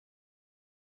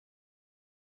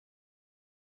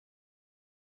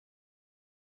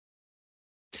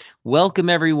Welcome,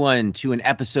 everyone, to an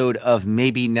episode of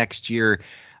Maybe Next Year,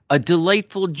 a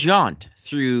delightful jaunt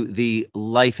through the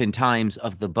life and times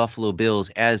of the Buffalo Bills,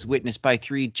 as witnessed by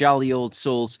three jolly old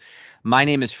souls. My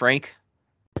name is Frank.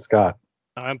 Scott.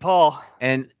 I'm Paul.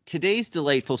 And today's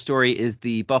delightful story is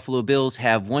the Buffalo Bills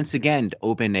have once again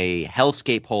opened a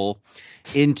hellscape hole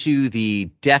into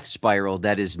the death spiral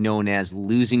that is known as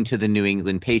losing to the New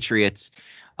England Patriots.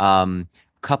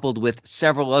 Coupled with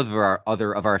several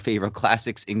other of our favorite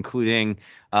classics, including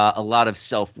a lot of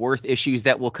self-worth issues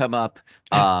that will come up,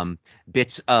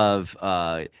 bits of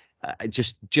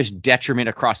just detriment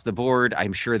across the board.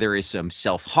 I'm sure there is some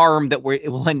self-harm that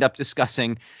we'll end up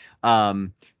discussing,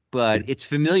 but it's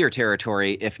familiar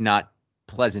territory, if not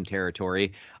pleasant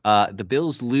territory. The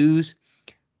Bills lose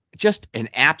just an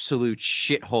absolute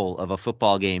shithole of a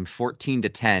football game,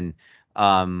 14-10.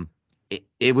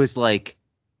 It was like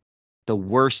the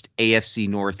worst AFC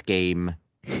North game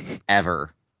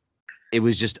ever. It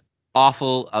was just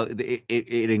awful.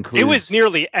 It included. It was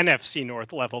nearly NFC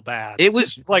North level bad. It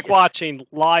was like watching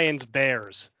Lions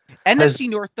Bears. NFC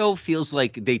North though feels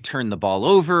like they turn the ball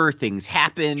over, things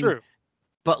happen. True.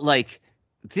 But like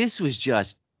this was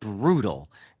just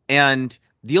brutal. And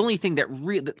the only thing that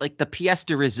really, like the pièce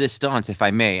de résistance, if I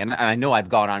may, and I know I've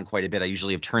gone on quite a bit. I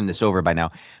usually have turned this over by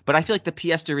now, but I feel like the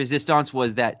pièce de résistance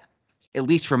was that, at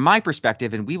least from my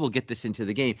perspective, and we will get this into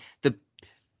the game,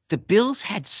 the Bills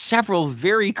had several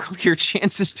very clear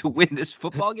chances to win this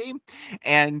football game,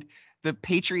 and the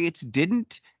Patriots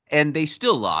didn't, and they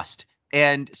still lost.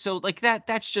 And so like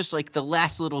that's just like the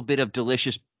last little bit of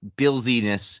delicious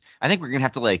Billsiness. I think we're going to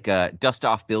have to like dust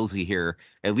off Billsy here,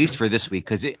 at least for this week,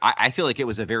 because I feel like it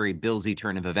was a very Billsy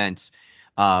turn of events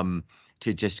to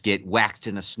just get waxed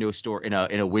in a snowstorm, in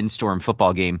a windstorm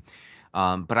football game.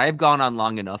 But I've gone on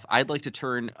long enough. I'd like to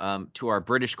turn to our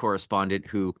British correspondent,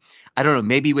 who, I don't know,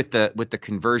 maybe with the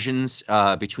conversions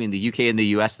between the UK and the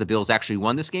US, the Bills actually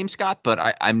won this game, Scott.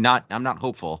 But I'm not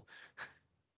hopeful.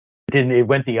 It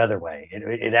went the other way.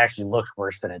 It actually looked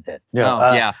worse than it did.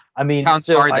 No, yeah. I mean,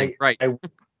 right. I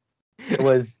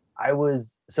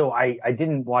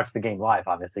didn't watch the game live,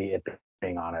 obviously, it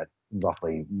being on at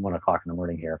roughly 1 o'clock in the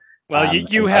morning here. Well,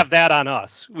 you have that on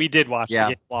us. We did watch the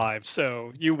game live,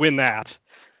 so you win that.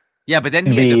 Yeah, but then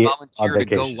he had to volunteer to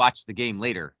go watch the game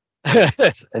later.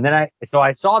 And then I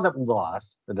saw that we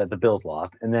lost, that the Bills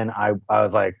lost, and then I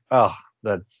was like, oh,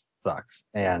 that sucks.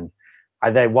 And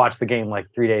I watched the game like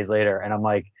 3 days later, and I'm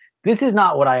like, this is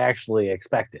not what I actually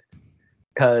expected.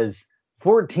 Because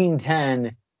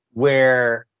 14-10,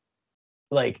 where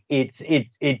like it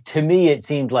to me it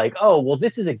seemed like, oh well,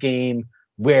 this is a game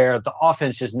where the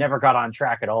offense just never got on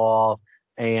track at all,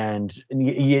 and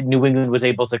New England was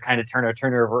able to kind of turn a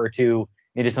turnover or two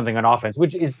into something on offense,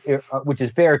 which is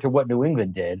fair to what New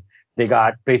England did. They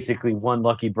got basically one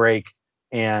lucky break,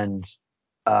 and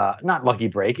not lucky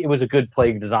break. It was a good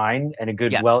play design and a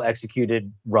good, well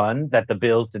executed run that the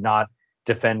Bills did not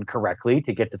defend correctly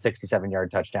to get the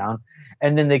 67-yard touchdown,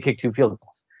 and then they kicked 2 field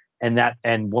goals,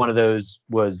 and one of those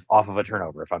was off of a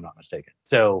turnover, if I'm not mistaken.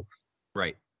 So,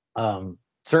 right.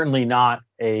 Certainly not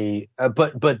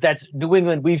but that's New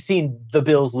England. We've seen the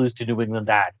Bills lose to New England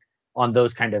on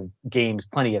those kind of games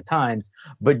plenty of times,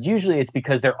 but usually it's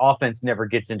because their offense never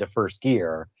gets into first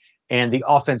gear, and the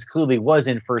offense clearly was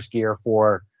in first gear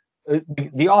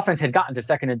the offense had gotten to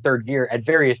second and third gear at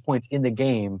various points in the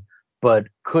game, but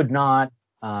could not.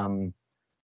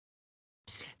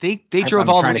 They drove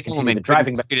all the way home and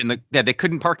they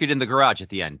couldn't park it in the garage at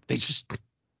the end. They just.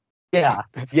 Yeah,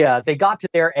 they got to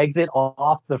their exit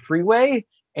off the freeway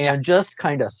and just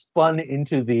kind of spun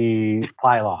into the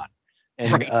pylon,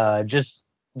 and just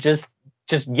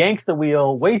yanked the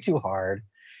wheel way too hard,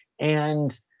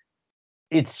 and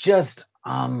it's just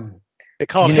they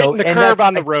call it hitting the curb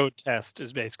on the road test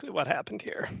is basically what happened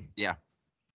here. Yeah.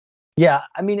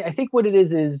 I mean, I think what it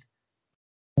is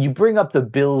you bring up the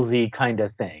Billsy kind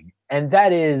of thing, and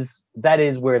that is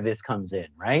where this comes in,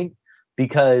 right?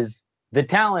 Because the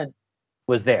talent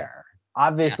was there.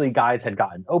 Obviously, guys had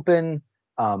gotten open.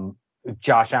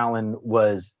 Josh Allen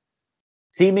was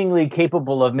seemingly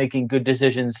capable of making good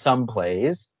decisions some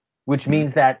plays, which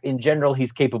means that in general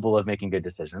he's capable of making good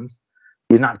decisions.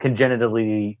 He's not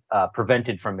congenitally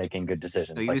prevented from making good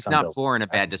decisions. So he was not born a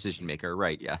bad decision maker,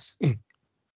 right? Yes.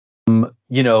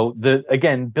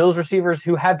 Bills receivers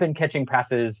who have been catching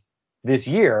passes this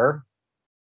year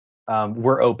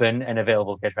were open and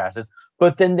available to catch passes,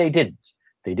 but then they didn't.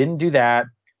 They didn't do that.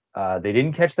 They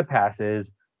didn't catch the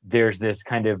passes. There's this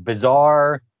kind of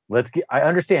bizarre. I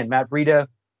understand Matt Breida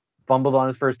fumbled on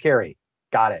his first carry.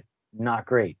 Got it. Not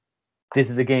great. This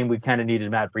is a game we kind of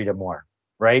needed Matt Breida more,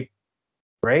 right?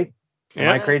 Am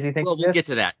I crazy thinking Well, we'll this? get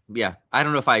to that. Yeah, I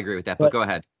don't know if I agree with that, but go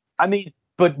ahead. I mean,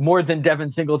 but more than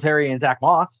Devin Singletary and Zach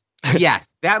Moss.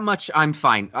 Yes, that much I'm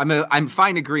fine. I'm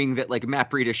fine agreeing that like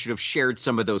Matt Breida should have shared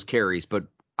some of those carries, but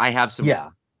I have some. Yeah.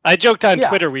 I joked on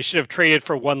Twitter we should have traded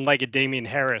for one-legged Damian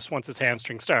Harris once his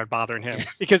hamstring started bothering him,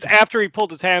 because after he pulled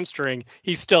his hamstring,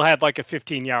 he still had like a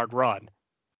 15-yard run.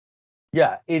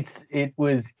 Yeah, it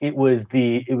was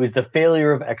the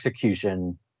failure of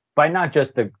execution by not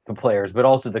just the players but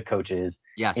also the coaches.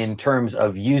 Yes. In terms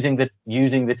of using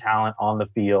the talent on the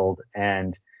field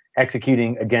and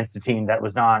executing against a team that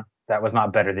was not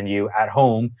better than you at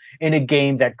home in a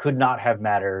game that could not have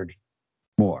mattered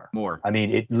more. I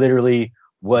mean, it literally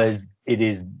was. It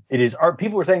is.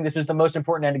 People were saying this was the most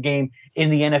important end game in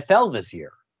the NFL this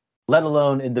year, let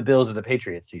alone in the Bills or the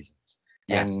Patriots seasons.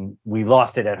 Yes. And we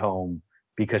lost it at home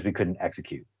because we couldn't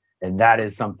execute. And that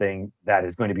is something that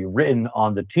is going to be written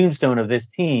on the tombstone of this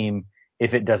team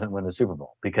if it doesn't win the Super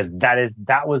Bowl, because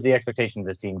that was the expectation of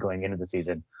this team going into the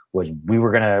season, was we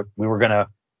were gonna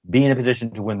be in a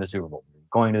position to win the Super Bowl,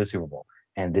 going to the Super Bowl,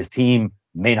 and this team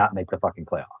may not make the fucking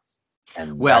playoffs.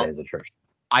 And that is atrocious.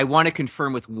 I want to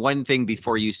confirm with one thing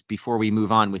before we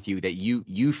move on with you, that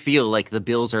you feel like the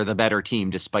Bills are the better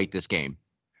team despite this game.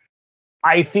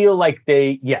 I feel like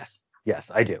yes,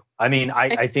 I do. I mean,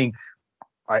 I think,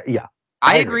 yeah.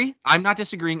 I agree. I'm not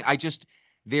disagreeing.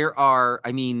 There are,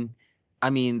 the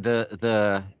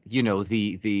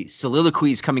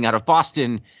soliloquies coming out of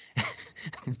Boston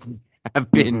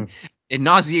have been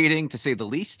nauseating, to say the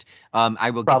least. I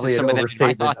will probably get to some of them in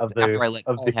my thoughts after I let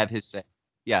Paul have his say.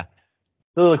 Yeah.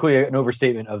 Soliloquy, an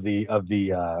overstatement of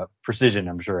the precision,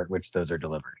 I'm sure, at which those are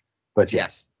delivered. But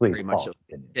yes, please, very much so.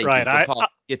 Right. Paul,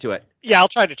 get to it. Yeah, I'll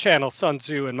try to channel Sun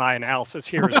Tzu in my analysis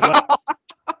here as well.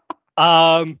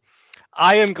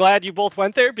 I am glad you both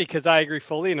went there, because I agree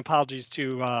fully. And apologies to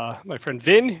my friend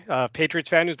Vin, Patriots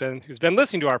fan who's been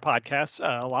listening to our podcast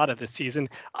a lot of this season.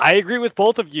 I agree with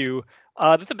both of you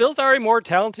that the Bills are a more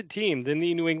talented team than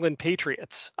the New England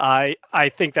Patriots. I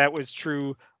think that was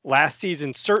true last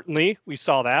season. Certainly, we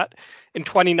saw that. In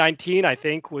 2019, I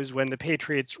think, was when the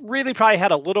Patriots really probably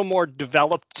had a little more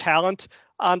developed talent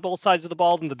on both sides of the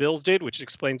ball than the Bills did, which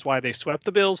explains why they swept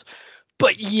the Bills.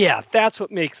 But yeah, that's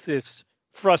what makes this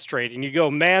frustrating. You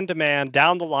go man to man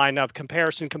down the lineup,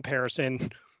 comparison.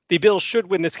 The Bills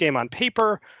should win this game on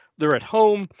paper. They're at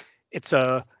home. It's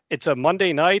a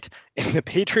Monday night, and the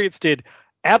Patriots did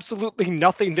absolutely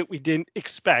nothing that we didn't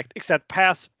expect, except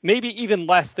pass maybe even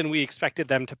less than we expected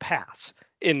them to pass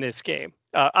in this game.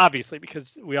 Obviously,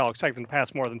 because we all expect them to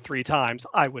pass more than 3 times,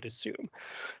 I would assume.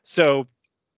 So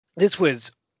this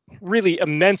was really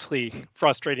immensely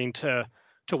frustrating to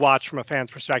watch from a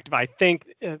fan's perspective. I think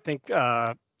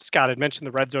Scott had mentioned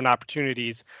the red zone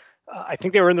opportunities. I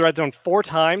think they were in the red zone 4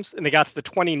 times, and they got to the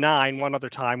 29 one other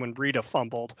time when Breida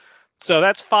fumbled. So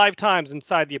that's 5 times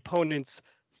inside the opponent's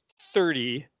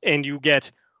 30, and you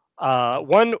get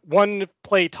one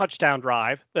play touchdown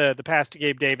drive, the pass to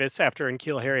Gabe Davis after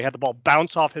N'Keal Harry had the ball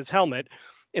bounce off his helmet,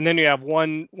 and then you have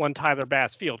one Tyler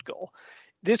Bass field goal.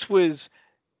 There's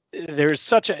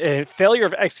such a failure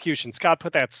of execution. Scott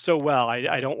put that so well.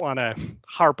 I don't want to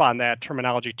harp on that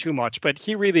terminology too much, but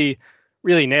he really,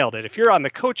 really nailed it. If you're on the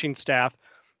coaching staff,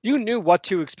 you knew what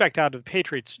to expect out of the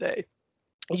Patriots today.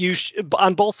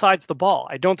 On both sides of the ball.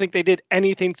 I don't think they did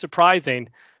anything surprising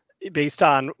based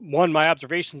on, 1, my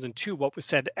observations, and 2, what was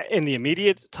said in the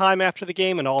immediate time after the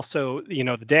game, and also,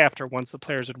 the day after, once the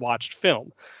players had watched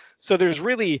film. So there's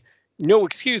really no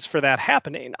excuse for that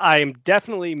happening. I'm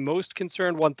definitely most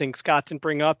concerned. One thing Scott didn't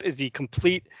bring up is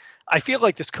I feel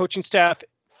like this coaching staff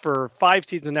for 5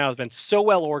 seasons now has been so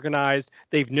well organized.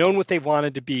 They've known what they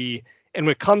wanted to be. And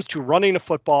when it comes to running a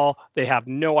football, they have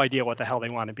no idea what the hell they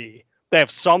want to be. They have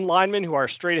some linemen who are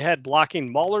straight ahead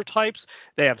blocking mauler types.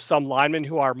 They have some linemen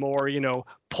who are more,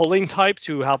 pulling types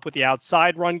who help with the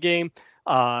outside run game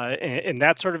and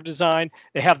that sort of design.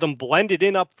 They have them blended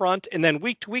in up front. And then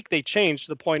week to week, they change to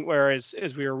the point where, as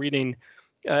we were reading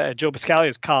Joe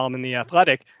Biscaglia's column in The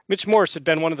Athletic, Mitch Morse had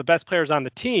been one of the best players on the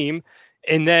team.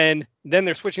 And then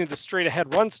they're switching to the straight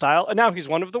ahead run style. And now he's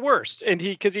one of the worst. And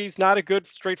because he's not a good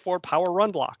straightforward power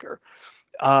run blocker.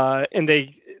 And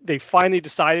they finally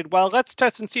decided, well, let's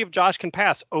test and see if Josh can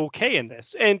pass okay in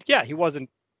this. And yeah, he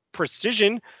wasn't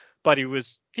precision, but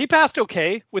he passed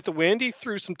okay with the wind. He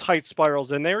threw some tight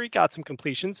spirals in there. He got some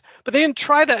completions, but they didn't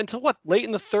try that until late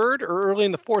in the 3rd or early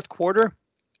in the 4th quarter.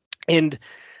 And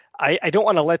I don't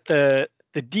want to let the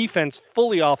defense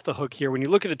fully off the hook here. When you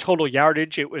look at the total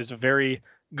yardage, it was a very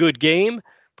good game,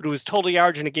 but it was total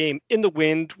yardage in a game in the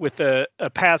wind with a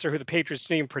passer who the Patriots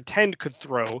didn't even pretend could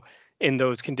throw in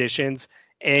those conditions.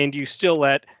 And you still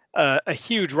let a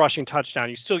huge rushing touchdown.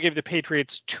 You still gave the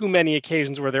Patriots too many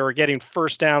occasions where they were getting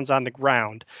first downs on the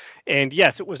ground. And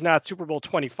yes, it was not Super Bowl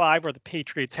 25 where the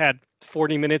Patriots had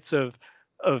 40 minutes of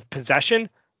possession,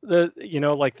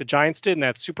 like the Giants did in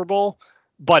that Super Bowl.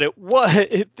 But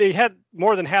they had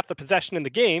more than half the possession in the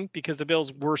game because the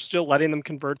Bills were still letting them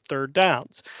convert third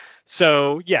downs.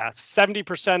 So, yeah,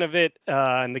 70% of it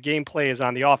and the gameplay is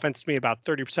on the offense to me, about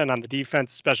 30% on the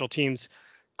defense, special teams.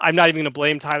 I'm not even going to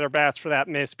blame Tyler Bass for that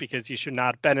miss because he should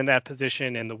not have been in that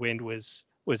position and the wind was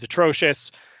atrocious.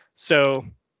 So,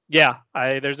 yeah,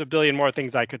 there's a billion more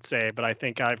things I could say, but I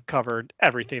think I've covered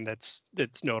everything that's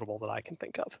notable that I can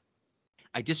think of.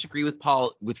 I disagree with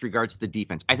Paul with regards to the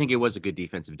defense. I think it was a good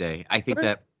defensive day. I think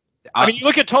that. I mean, you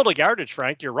look at total yardage,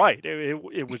 Frank. You're right.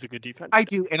 It was a good defense. I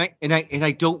do, and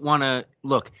I don't want to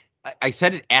look. I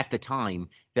said it at the time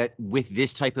that with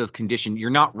this type of condition, you're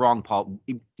not wrong, Paul.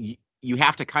 You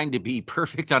have to kind of be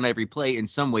perfect on every play in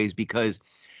some ways because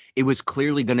it was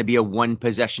clearly going to be a one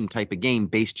possession type of game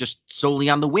based just solely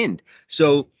on the wind.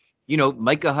 So,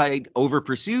 Micah Hyde over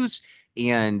pursues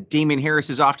and Damian Harris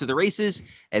is off to the races,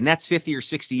 and that's 50 or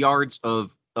 60 yards of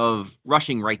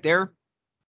rushing right there.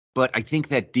 But I think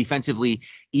that defensively,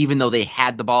 even though they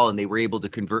had the ball and they were able to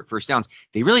convert first downs,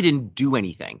 they really didn't do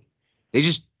anything. They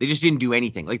just didn't do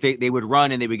anything. Like they would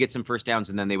run and they would get some first downs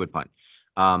and then they would punt.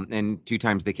 And 2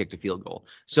 times they kicked a field goal.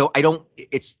 So it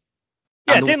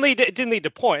didn't lead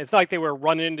to point. It's not like they were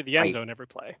running into the end zone every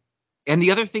play. And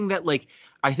the other thing that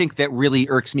I think that really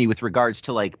irks me with regards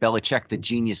to Belichick, the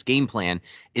genius game plan,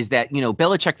 is that,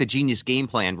 Belichick, the genius game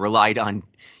plan relied on,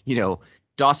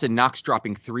 Dawson Knox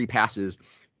dropping 3 passes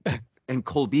and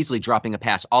Cole Beasley dropping a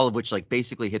pass, all of which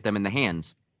basically hit them in the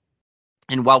hands.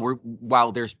 And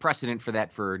while there's precedent for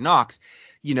that for Knox,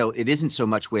 it isn't so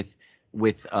much with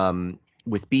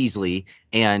Beasley,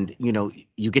 and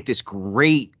you get this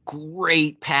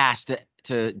great pass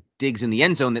to Diggs in the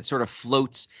end zone that sort of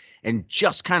floats and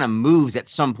just kind of moves at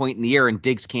some point in the air and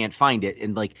Diggs can't find it.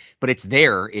 And but it's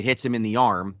there, it hits him in the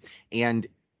arm. And,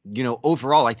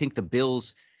 overall, I think the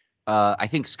Bills, I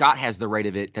think Scott has the right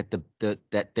of it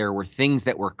that there were things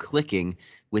that were clicking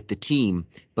with the team,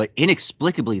 but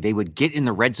inexplicably they would get in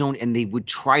the red zone and they would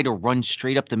try to run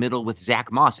straight up the middle with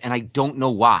Zach Moss. And I don't know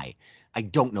why,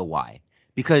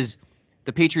 because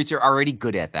the Patriots are already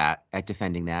good at that, at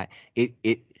defending that.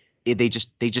 They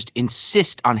just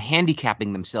insist on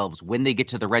handicapping themselves when they get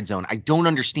to the red zone. I don't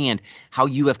understand how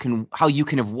you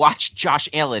can have watched Josh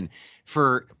Allen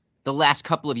for the last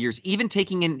couple of years, even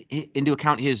taking into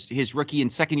account his rookie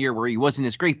and second year where he wasn't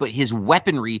as great, but his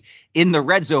weaponry in the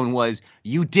red zone was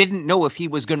you didn't know if he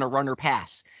was going to run or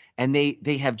pass. And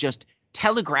they have just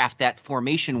telegraphed that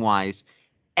formation wise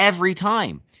every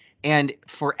time. And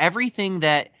for everything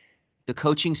that the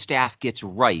coaching staff gets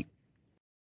right,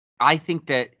 I think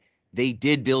that they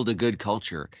did build a good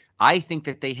culture. I think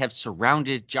that they have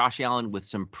surrounded Josh Allen with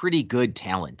some pretty good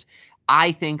talent.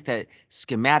 I think that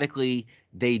schematically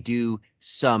they do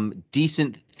some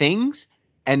decent things,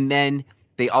 and then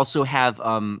they also have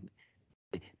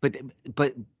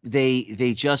but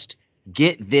they just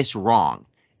get this wrong.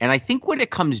 And I think what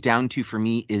it comes down to for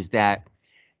me is that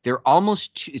they're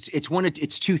almost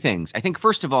it's 2 things. I think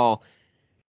first of all,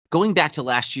 going back to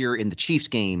last year in the Chiefs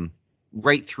game,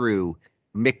 right through,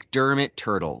 McDermott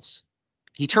turtles.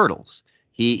 He turtles.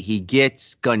 He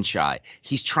gets gun shy.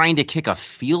 He's trying to kick a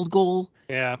field goal.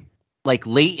 Yeah.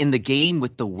 Late in the game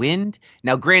with the wind.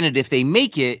 Now, granted, if they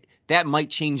make it, that might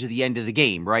change the end of the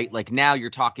game, right? Now you're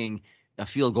talking a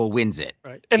field goal wins it.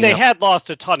 Right. And they had lost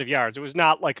a ton of yards. It was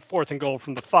not 4th and goal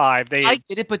from the 5. I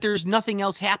get it, but there's nothing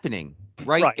else happening,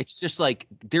 right? It's just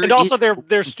there. And also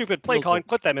their stupid play calling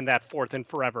put them in that 4th and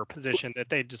forever position that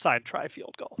they decided to try a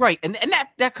field goal. Right. And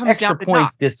that comes extra down to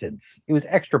point distance. It was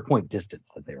extra point distance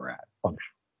that they were at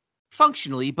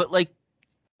functionally, but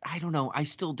I don't know. I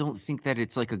still don't think that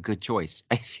it's a good choice.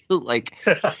 I feel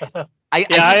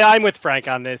I'm with Frank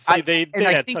on this. I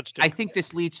think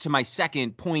this leads to my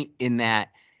second point in that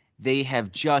they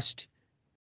have just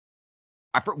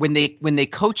when they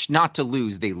coach not to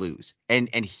lose, they lose,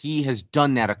 and he has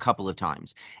done that a couple of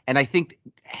times. And I think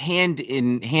hand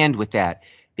in hand with that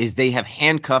is they have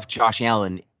handcuffed Josh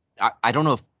Allen. I don't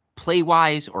know if play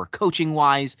wise or coaching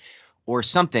wise or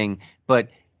something, but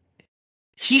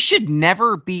he should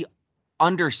never be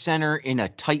under center in a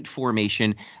tight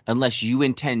formation unless you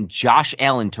intend Josh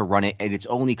Allen to run it, and it's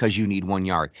only because you need 1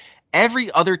 yard.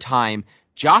 Every other time,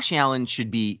 Josh Allen should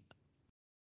be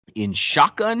in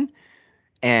shotgun,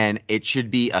 and it should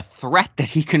be a threat that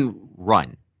he can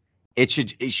run. That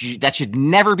should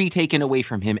never be taken away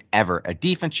from him ever. A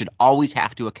defense should always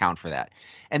have to account for that,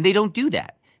 and they don't do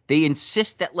that. They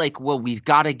insist that like, well, we've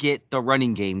got to get the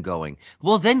running game going.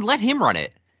 Well, then let him run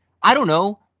it. I don't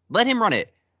know. Let him run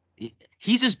it.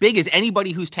 He's as big as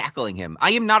anybody who's tackling him.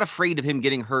 I am not afraid of him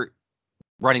getting hurt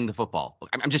running the football.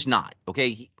 I'm just not.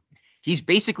 Okay. He's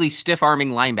basically stiff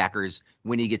arming linebackers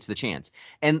when he gets the chance.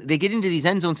 And they get into these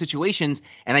end zone situations.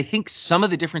 And I think some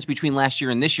of the difference between last year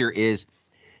and this year is,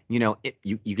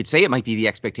 you could say it might be the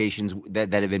expectations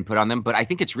that have been put on them, but I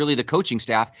think it's really the coaching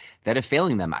staff that are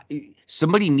failing them.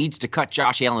 Somebody needs to cut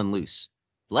Josh Allen loose.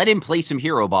 Let him play some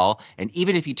hero ball, and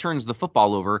even if he turns the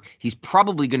football over, he's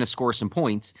probably going to score some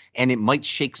points, and it might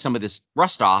shake some of this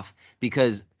rust off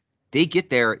because they get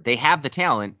there, they have the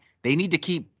talent, they need to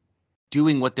keep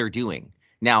doing what they're doing.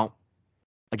 Now,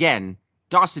 again,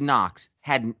 Dawson Knox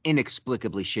had an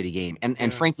inexplicably shitty game,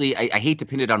 and frankly, I hate to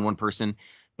pin it on one person,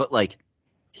 but like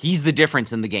he's the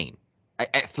difference in the game.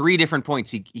 At 3 different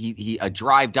points, he a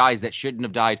drive dies that shouldn't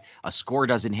have died, a score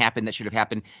doesn't happen that should have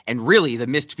happened, and really the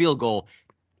missed field goal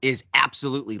is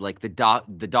absolutely like the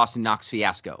Dawson Knox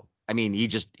fiasco. I mean, he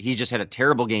just had a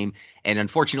terrible game, and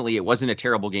unfortunately, it wasn't a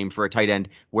terrible game for a tight end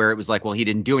where it was like, well, he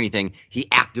didn't do anything. He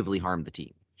actively harmed the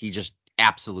team. He just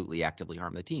absolutely actively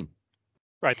harmed the team.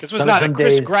 Right. This was not a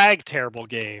Chris Gregg terrible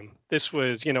game. This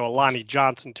was, a Lonnie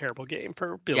Johnson terrible game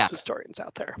for Bills historians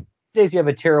out there. Days you have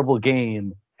a terrible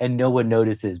game and no one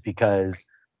notices because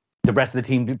the rest of the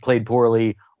team played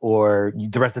poorly or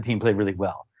the rest of the team played really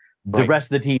well. The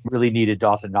rest of the team really needed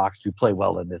Dawson Knox to play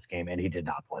well in this game, and he did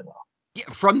not play well. Yeah,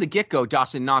 from the get-go,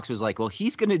 Dawson Knox was like, well,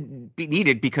 he's going to be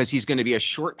needed because he's going to be a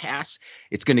short pass.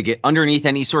 It's going to get underneath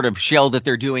any sort of shell that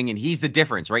they're doing, and he's the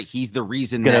difference, right? He's the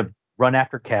reason that run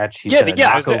after catch. He's going to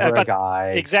knock over a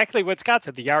guy. Exactly what Scott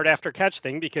said, the yard after catch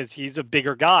thing, because he's a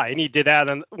bigger guy, and he did that.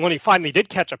 And when he finally did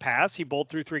catch a pass, he bowled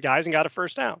through 3 guys and got a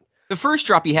first down. The first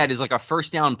drop he had is like a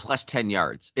first down plus 10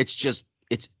 yards. It's just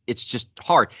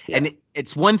hard. Yeah. And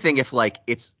it's one thing if like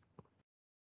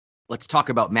let's talk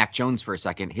about Mac Jones for a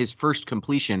second. His first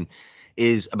completion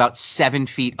is about 7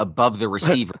 feet above the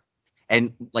receiver.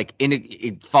 And like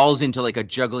it falls into like a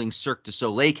juggling Cirque du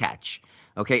Soleil catch.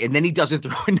 Okay. And then he doesn't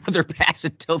throw another pass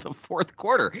until the 4th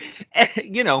quarter.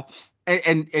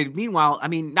 And meanwhile, I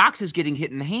mean, Knox is getting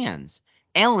hit in the hands.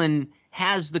 Allen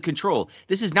has the control.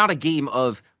 This is not a game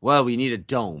of, well, we need a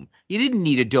dome. You didn't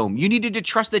need a dome. You needed to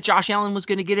trust that Josh Allen was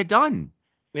going to get it done.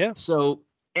 Yeah. So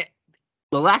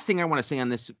the last thing I want to say on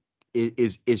this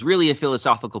is really a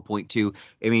philosophical point too.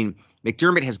 I mean,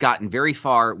 McDermott has gotten very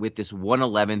far with this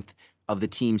 1/11th of the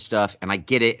team stuff, and I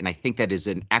get it, and I think that is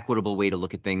an equitable way to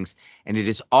look at things. And it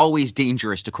is always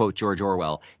dangerous to quote George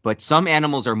Orwell, but some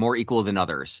animals are more equal than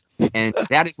others, and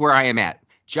that is where I am at.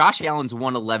 Josh Allen's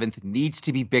 1/11th needs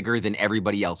to be bigger than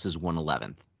everybody else's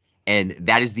 1/11th. And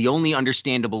that is the only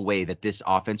understandable way that this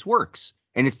offense works.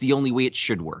 And it's the only way it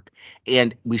should work.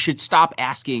 And we should stop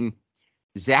asking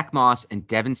Zach Moss and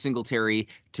Devin Singletary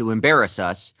to embarrass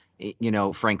us.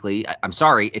 Frankly, I'm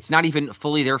sorry. It's not even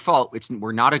fully their fault.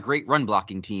 We're not a great run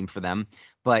blocking team for them.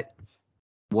 But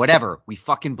whatever, we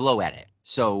fucking blow at it.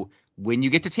 So when you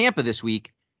get to Tampa this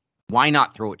week, why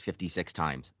not throw it 56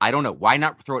 times? I don't know. Why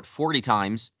not throw it 40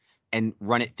 times and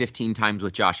run it 15 times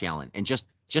with Josh Allen and just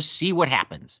see what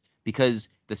happens? Because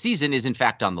the season is in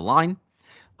fact on the line.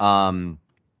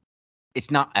 It's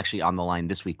not actually on the line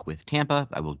this week with Tampa.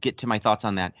 I will get to my thoughts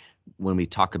on that when we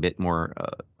talk a bit more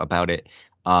about it.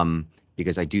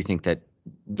 Because I do think that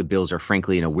the Bills are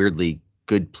frankly in a weirdly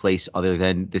good place other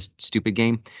than this stupid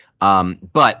game.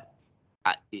 But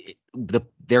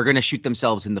they're going to shoot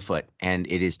themselves in the foot, and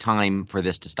it is time for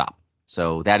this to stop.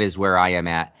 So that is where I am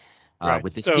at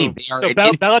with this team.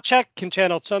 Belichick can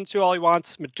channel Sun Tzu all he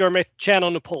wants. McDermott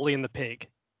channel Napoleon the Pig.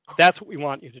 That's what we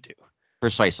want you to do.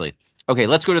 Precisely. Okay,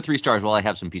 let's go to 3 stars while I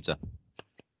have some pizza.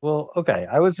 Well, okay.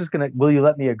 I was just going to – will you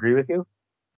let me agree with you?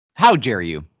 How dare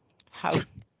you?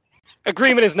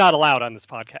 Agreement is not allowed on this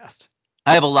podcast.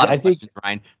 I have a lot of questions,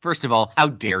 Ryan. First of all, how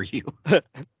dare you?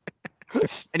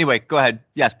 Anyway, go ahead.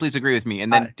 Yes, please agree with me,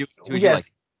 and then do as you like.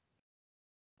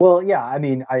 Well, yeah, I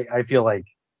mean, I feel like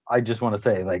I just want to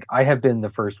say, like, I have been the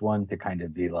first one to kind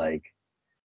of be like,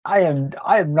 I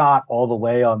am not all the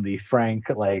way on the Frank,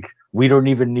 like, we don't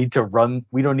even need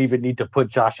to put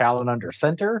Josh Allen under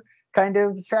center kind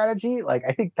of strategy. Like,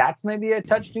 I think that's maybe a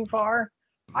touch too far.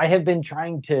 I have been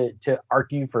trying to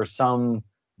argue for some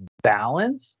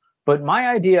balance. But my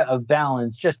idea of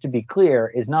balance, just to be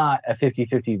clear, is not a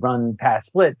 50-50 run pass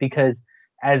split because,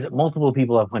 as multiple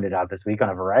people have pointed out this week on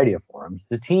a variety of forums,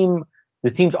 this team's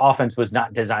offense was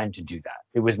not designed to do that.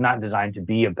 It was not designed to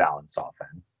be a balanced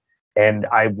offense. And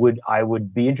I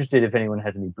would be interested if anyone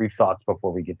has any brief thoughts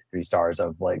before we get to 3 stars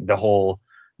of like the whole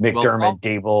McDermott,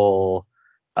 Dable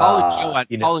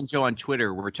Paul and Joe on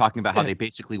Twitter were talking about how they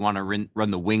basically want to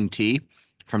run the wing T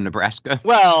from Nebraska.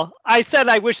 Well, I said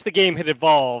I wish the game had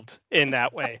evolved in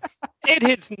that way. It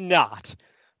has not.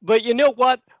 But you know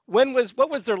what? What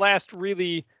was their last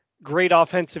really great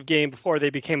offensive game before they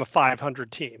became a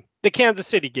 500 team? The Kansas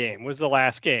City game was the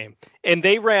last game. And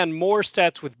they ran more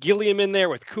sets with Gilliam in there,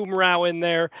 with Kumarau in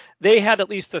there. They had at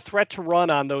least the threat to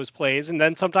run on those plays. And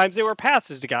then sometimes they were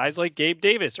passes to guys like Gabe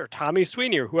Davis or Tommy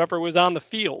Sweeney or whoever was on the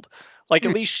field. Like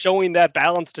at least showing that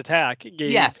balanced attack.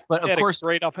 Yes, but of course, a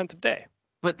great offensive day.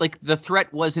 But like the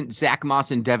threat wasn't Zach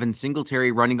Moss and Devin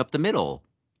Singletary running up the middle.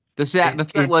 The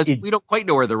threat was we don't quite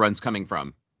know where the run's coming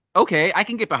from. Okay, I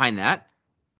can get behind that.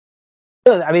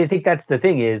 I mean, I think that's the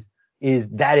thing is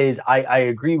I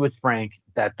agree with Frank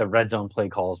that the red zone play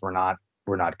calls were not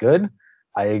good.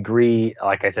 I agree,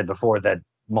 like I said before, that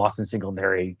Moss and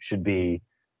Singletary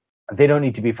they don't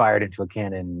need to be fired into a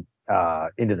cannon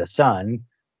into the sun,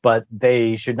 but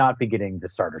they should not be getting the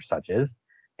starters touches.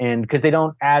 And because they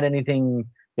don't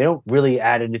really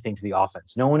add anything to the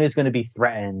offense. No one is going to be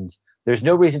threatened. There's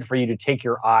no reason for you to take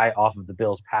your eye off of the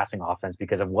Bills' passing offense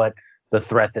because of what the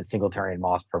threat that Singletary and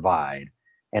Moss provide.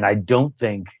 And I don't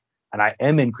think, and I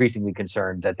am increasingly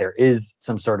concerned that there is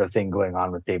some sort of thing going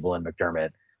on with Dable and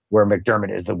McDermott, where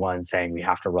McDermott is the one saying we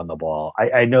have to run the ball.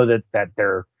 I know that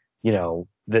they're,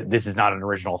 that this is not an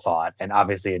original thought, and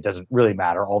obviously it doesn't really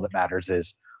matter. All that matters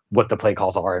is what the play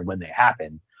calls are and when they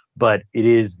happen. But it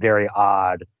is very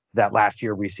odd that last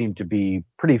year we seemed to be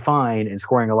pretty fine and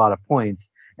scoring a lot of points.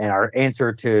 And our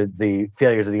answer to the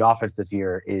failures of the offense this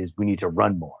year is we need to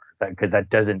run more, because that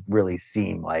doesn't really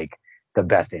seem like the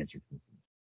best answer to this.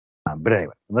 But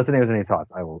anyway, unless anyone has any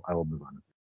thoughts, I will move on.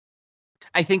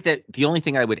 I think that the only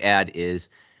thing I would add is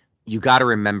you got to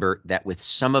remember that with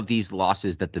some of these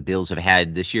losses that the Bills have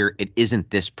had this year, it isn't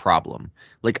this problem.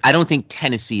 Like, I don't think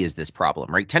Tennessee is this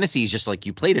problem, right? Tennessee is just like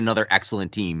you played another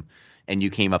excellent team and you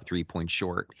came up 3 points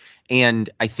short. And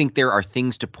I think there are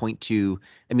things to point to.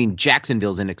 I mean,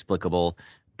 Jacksonville's inexplicable,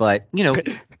 but,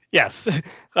 Yes,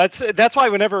 that's why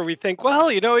whenever we think, well,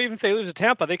 even if they lose to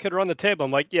Tampa, they could run the table.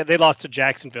 I'm like, yeah, they lost to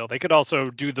Jacksonville. They could also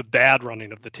do the bad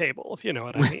running of the table, if you know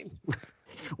what I mean.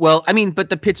 Well, I mean, but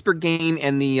the Pittsburgh game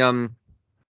and the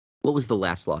what was the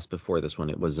last loss before this one?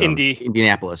 It was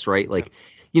Indianapolis, right? Like,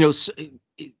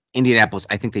 Indianapolis.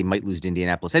 I think they might lose to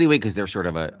Indianapolis anyway because they're sort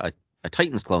of a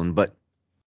Titans clone. But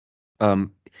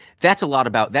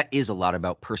that is a lot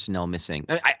about personnel missing.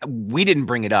 We didn't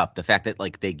bring it up, the fact that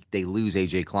like they lose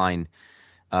AJ Klein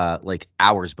like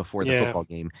hours before the football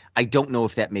game. I don't know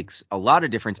if that makes a lot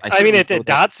of difference. I mean,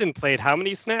 Dotson played how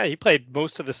many snaps? He played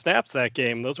most of the snaps that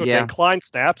game. Those would have been Klein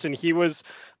snaps, and he was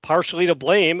partially to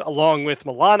blame, along with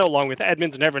Milano, along with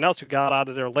Edmonds and everyone else who got out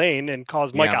of their lane and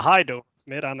caused Micah Hyde to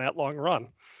commit on that long run.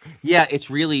 Yeah, it's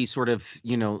really sort of,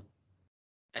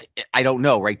 I don't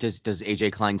know, right? Does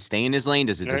AJ Klein stay in his lane?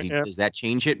 Does that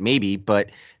change it? Maybe, but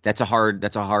that's a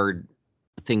hard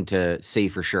thing to say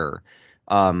for sure.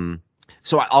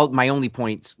 So my only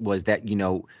point was that,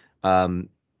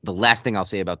 the last thing I'll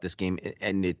say about this game,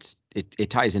 and it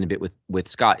ties in a bit with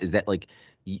Scott, is that like,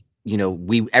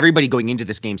 everybody going into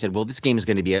this game said, well, this game is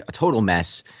going to be a total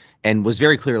mess, and was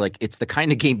very clear, like, it's the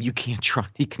kind of game you can't draw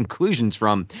any conclusions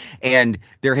from. And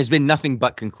there has been nothing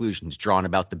but conclusions drawn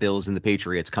about the Bills and the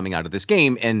Patriots coming out of this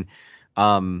game. And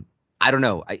I don't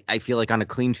know. I feel like on a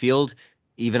clean field,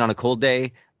 even on a cold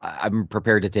day, I'm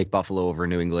prepared to take Buffalo over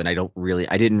New England. I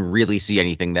didn't really see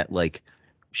anything that like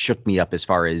shook me up as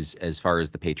far as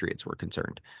the Patriots were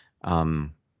concerned.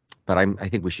 But I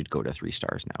think we should go to 3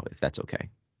 stars now, if that's okay.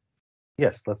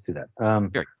 Yes, let's do that.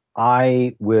 Sure.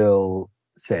 I will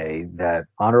say that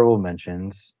honorable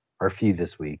mentions are few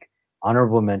this week.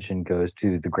 Honorable mention goes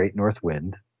to the Great North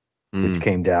Wind, which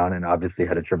came down and obviously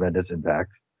had a tremendous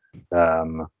impact.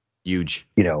 Huge.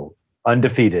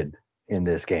 Undefeated in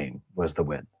this game was the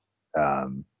win.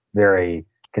 Very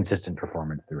consistent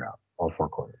performance throughout all 4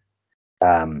 quarters.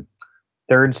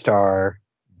 3rd star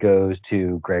goes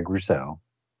to Greg Rousseau.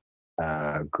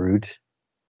 Groot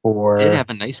did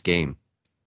have a nice game.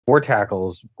 4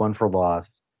 tackles, 1 for loss,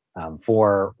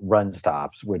 4 run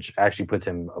stops, which actually puts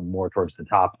him more towards the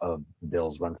top of the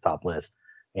Bills' run stop list,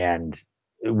 and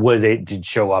did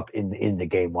show up in the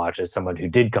game watch as someone who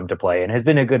did come to play and has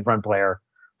been a good run player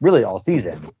really all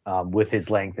season, with his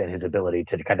length and his ability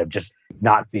to kind of just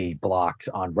not be blocked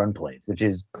on run plays, which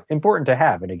is important to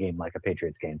have in a game like a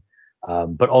Patriots game,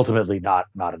 but ultimately not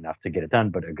enough to get it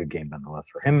done, but a good game nonetheless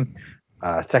for him.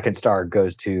 2nd star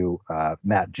goes to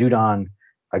Matt Judon,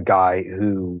 a guy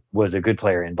who was a good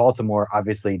player in Baltimore,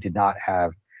 obviously did not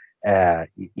have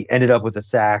he ended up with a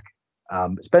sack.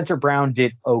 Spencer Brown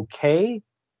did okay,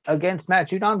 against Matt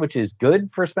Judon, which is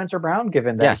good for Spencer Brown,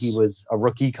 given that he Yes. was a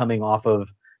rookie coming off of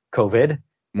COVID,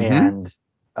 and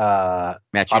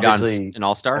Matt Judon's obviously an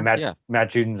all-star. Matt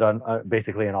Judon's on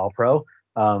basically an all-pro.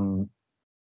 Brown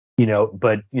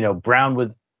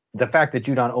was, the fact that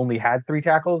Judon only had 3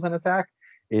 tackles and a sack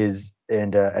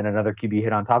and another QB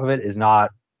hit on top of it is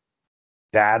not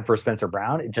bad for Spencer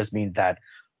Brown. It just means that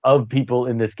of people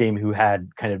in this game who had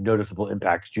kind of noticeable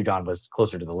impacts, Judon was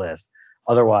closer to the list.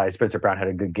 Otherwise, Spencer Brown had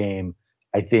a good game.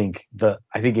 I think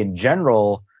in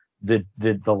general, the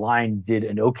line did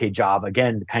an okay job,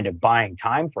 again, kind of buying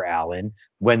time for Allen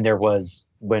when there was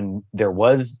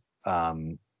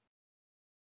a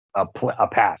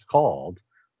pass called,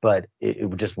 but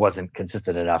it just wasn't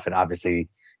consistent enough. And obviously,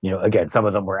 again, some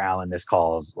of them were Allen missed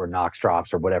calls or Knox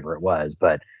drops or whatever it was,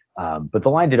 but the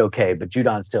line did okay. But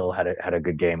Judon still had a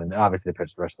good game, and obviously the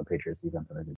rest of the Patriots defense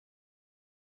had a good.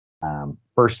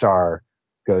 First star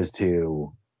goes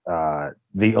to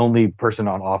the only person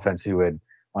on offense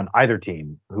on either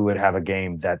team who would have a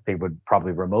game that they would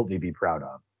probably remotely be proud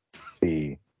of.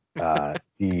 The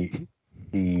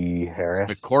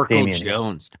Harris. McCorkle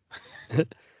Jones.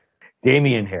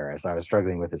 Damian Harris. I was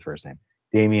struggling with his first name.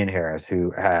 Damian Harris,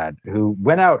 who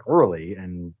went out early,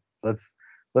 and let's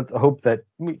hope that,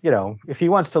 if he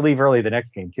wants to leave early the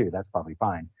next game too, that's probably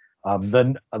fine.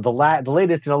 The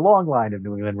latest in a long line of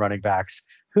New England running backs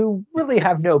who really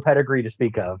have no pedigree to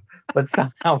speak of, but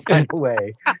somehow find a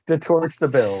way to torch the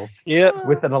Bills. Yeah,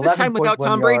 with an 11.1 this time without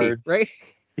Tom Brady, right?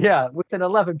 Yeah, with an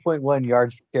 11.1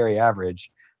 yards per carry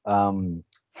average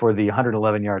for the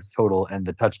 111 yards total and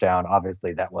the touchdown.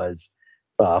 Obviously, that was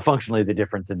functionally the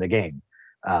difference in the game.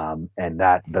 And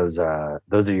those are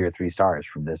your 3 stars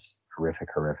from this horrific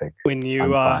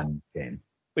fun game.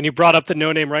 When you brought up the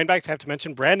no-name running backs, I have to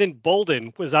mention Brandon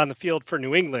Bolden was on the field for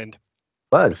New England.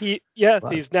 He's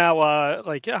now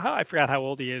I forgot how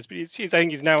old he is, but I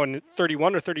think he's now in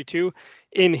 31 or 32.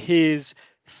 In his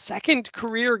second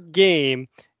career game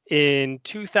in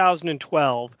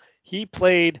 2012, he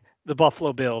played the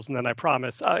Buffalo Bills, and then I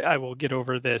promise I will get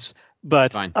over this.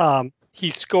 But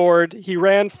he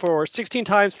ran for 16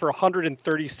 times for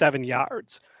 137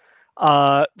 yards.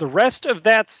 The rest of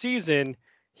that season,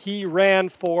 he ran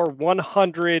for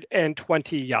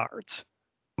 120 yards.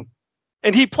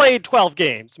 And he played 12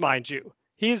 games, mind you.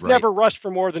 He's never rushed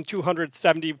for more than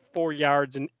 274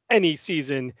 yards in any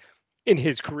season in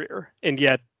his career. And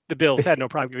yet the Bills had no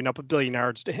problem giving up 1 billion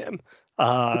yards to him.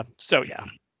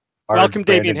 Welcome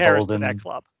Damian Harris to that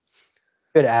club.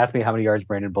 If you had asked me how many yards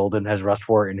Brandon Bolden has rushed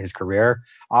for in his career,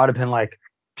 I would have been like,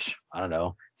 I don't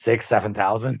know,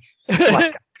 7,000.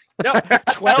 No,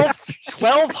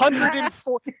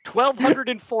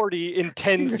 1,240 in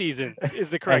 10 seasons is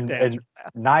the correct answer.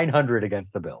 And 900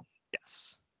 against the Bills.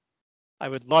 Yes. I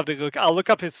would love to I'll look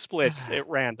up his splits at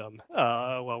random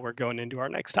while we're going into our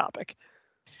next topic.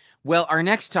 Well, our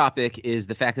next topic is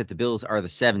the fact that the Bills are the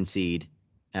 7 seed.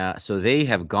 So they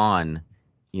have gone,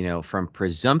 from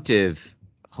presumptive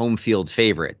home field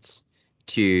favorites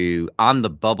to on the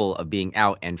bubble of being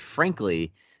out. And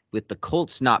frankly, with the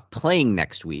Colts not playing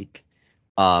next week,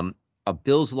 a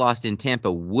Bills loss in Tampa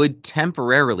would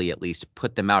temporarily at least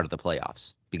put them out of the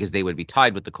playoffs because they would be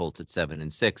tied with the Colts at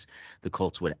 7-6. The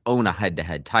Colts would own a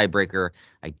head-to-head tiebreaker.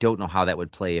 I don't know how that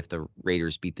would play if the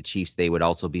Raiders beat the Chiefs. They would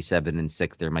also be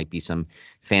 7-6. There might be some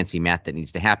fancy math that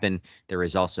needs to happen. There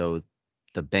is also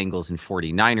the Bengals and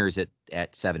 49ers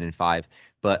at 7-5.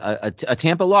 But a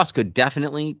Tampa loss could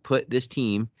definitely put this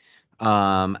team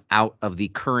out of the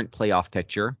current playoff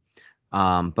picture.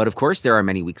 But of course, there are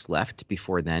many weeks left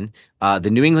before then. The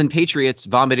New England Patriots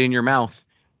vomit in your mouth.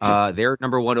 They're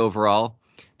number 1 overall.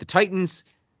 The Titans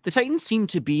seem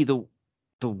to be the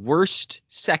worst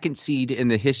second seed in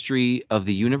the history of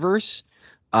the universe.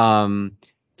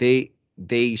 They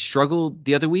struggled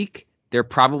the other week. They're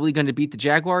probably going to beat the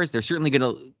Jaguars. They're certainly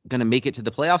going to make it to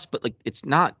the playoffs, but it's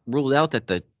not ruled out that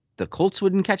the Colts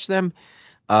wouldn't catch them.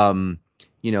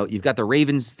 You've got the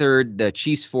Ravens 3rd, the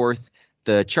Chiefs 4th,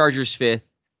 the Chargers 5th,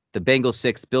 the Bengals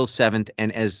 6th, Bills 7th,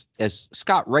 and as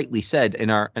Scott rightly said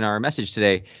in our message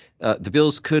today, the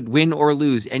Bills could win or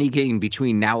lose any game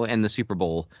between now and the Super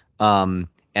Bowl. And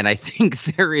I think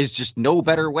there is just no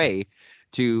better way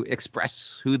to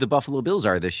express who the Buffalo Bills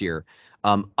are this year,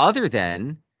 other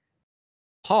than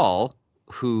Paul,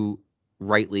 who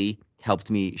rightly helped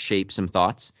me shape some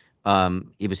thoughts.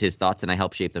 It was his thoughts, and I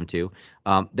helped shape them too.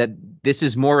 That this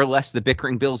is more or less the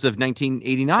bickering Bills of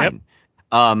 1989.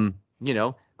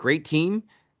 Yep. Great team,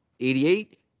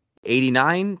 88,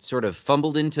 89, sort of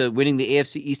fumbled into winning the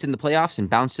AFC East in the playoffs and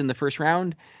bounced in the first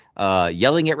round.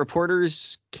 yelling at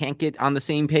reporters, can't get on the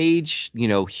same page,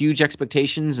 huge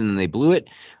expectations, and then they blew it.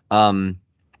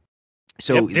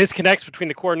 So disconnects between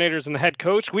the coordinators and the head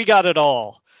coach. We got it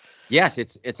all. Yes,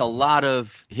 it's a lot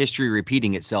of history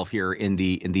repeating itself here in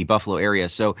the Buffalo area.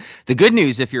 So the good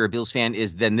news, if you're a Bills fan,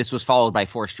 is then this was followed by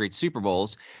 4 straight Super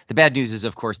Bowls. The bad news is,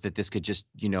 of course, that this could just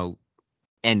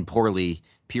end poorly.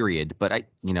 Period. But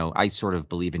I sort of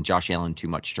believe in Josh Allen too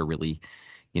much to really,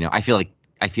 I feel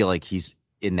like he's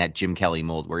in that Jim Kelly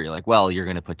mold where you're like, well, you're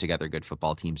going to put together good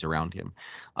football teams around him.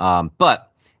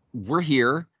 But we're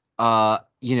here, and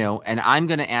I'm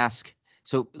going to ask.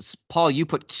 So, Paul, you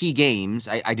put key games.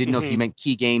 I didn't know if you meant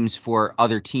key games for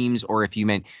other teams or if you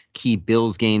meant key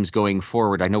Bills games going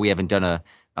forward. I know we haven't done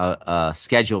a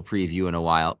schedule preview in a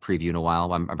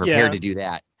while. I'm prepared to do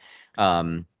that.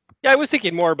 I was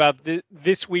thinking more about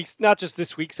this week's, not just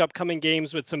this week's upcoming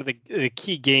games, but some of the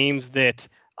key games that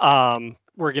that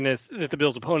the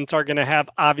Bills' opponents are gonna have.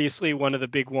 Obviously, one of the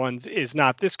big ones is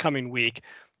not this coming week,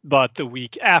 but the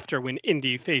week after when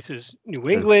Indy faces New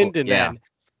England, and then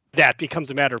that becomes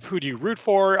a matter of who do you root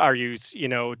for? Are you,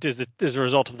 does the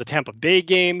result of the Tampa Bay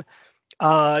game,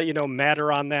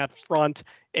 matter on that front?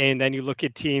 And then you look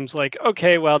at teams like,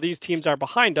 okay, well, these teams are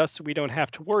behind us, so we don't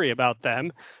have to worry about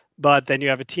them. But then you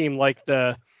have a team like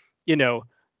the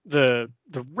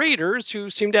Raiders, who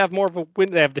seem to have more of a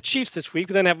win. They have the Chiefs this week,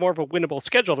 but then have more of a winnable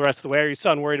schedule the rest of the way. Are you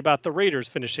still worried about the Raiders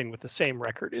finishing with the same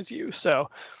record as you?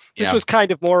 So this was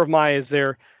kind of more of my,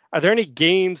 are there any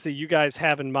games that you guys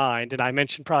have in mind? And I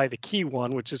mentioned probably the key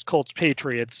one, which is Colts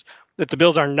Patriots, that the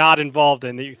Bills are not involved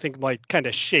in, that you think might kind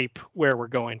of shape where we're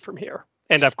going from here.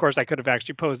 And of course, I could have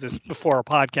actually posed this before our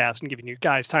podcast and given you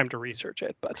guys time to research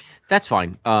it, but that's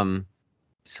fine.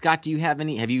 Scott,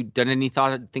 have you done any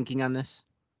thinking on this?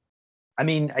 I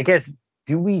mean, I guess,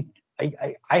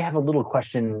 I have a little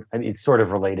question. I mean, it's sort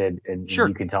of related, and sure,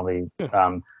 you can tell me.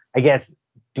 I guess,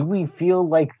 do we feel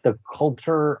like the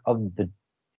culture of the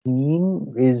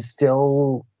team is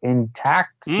still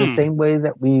intact the same way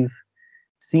that we've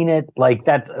seen it? Like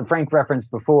that Frank referenced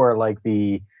before, like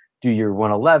the do your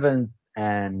 111th,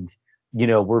 and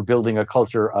we're building a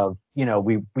culture of,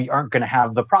 we aren't going to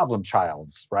have the problem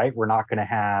childs, right? We're not going to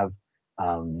have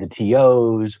the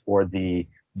TOs or the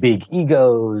big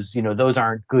egos. Those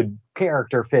aren't good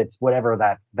character fits,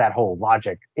 whatever that whole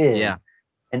logic is. Yeah.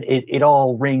 And it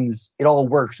all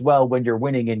works well when you're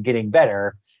winning and getting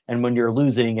better. And when you're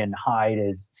losing and Hyde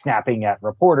is snapping at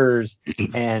reporters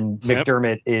and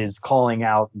McDermott is calling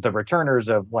out the returners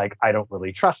of like, I don't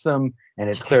really trust them. And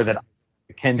it's clear that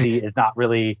McKenzie is not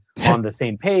really on the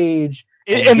same page.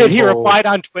 And then he replied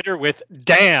on Twitter with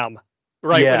 "damn,"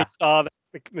 when he saw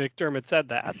that McDermott said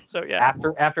that. So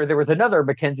after there was another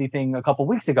McKenzie thing a couple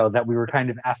weeks ago that we were kind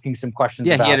of asking some questions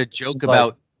about. Yeah, he had a joke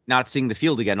about not seeing the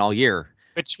field again all year.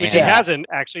 Which he hasn't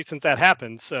actually since that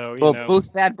happened. So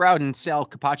both Thad Brown and Sal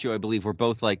Capaccio, I believe, were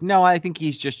both like, no, I think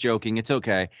he's just joking. It's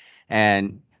okay.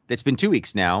 And it's been 2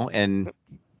 weeks now, and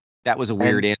that was a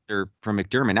weird answer from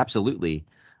McDermott. Absolutely.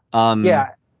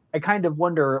 I kind of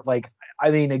wonder, like,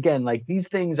 I mean, again, like these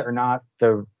things are not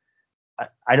they're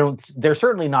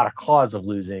certainly not a cause of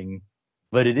losing,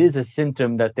 but it is a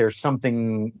symptom that there's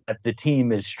something that the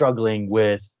team is struggling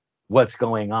with what's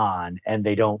going on, and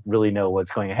they don't really know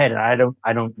what's going ahead. And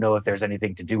I don't know if there's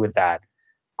anything to do with that.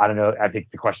 I don't know. I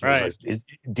think the question is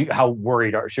how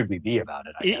worried should we be about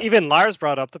it? Even Lars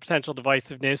brought up the potential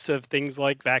divisiveness of things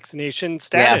like vaccination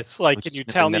status. Like, can you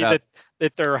tell me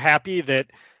that they're happy that,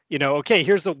 okay,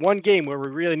 here's the one game where we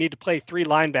really need to play 3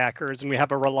 linebackers and we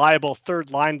have a reliable third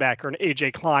linebacker in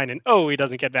AJ Klein, and he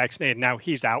doesn't get vaccinated. Now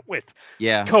he's out with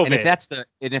COVID.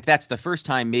 And if that's the first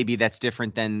time, maybe that's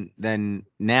different than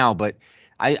now. But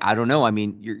I don't know. I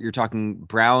mean, you're talking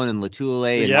Brown and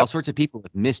Latule and all sorts of people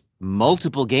have missed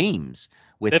multiple games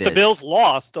with this. The Bills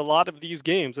lost a lot of these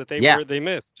games that they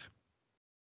missed.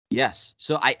 Yes.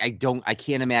 So I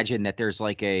can't imagine that there's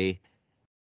like a,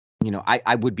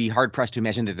 I would be hard pressed to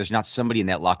imagine that there's not somebody in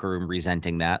that locker room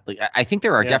resenting that. Like, I think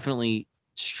there are definitely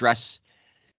stress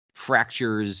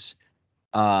fractures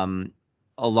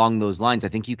along those lines. I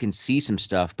think you can see some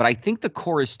stuff, but I think the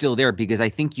core is still there because I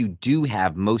think you do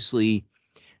have mostly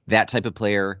that type of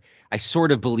player. I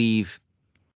sort of believe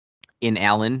in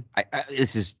Allen.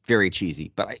 This is very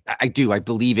cheesy, but I do. I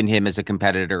believe in him as a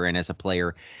competitor and as a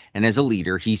player and as a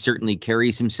leader. He certainly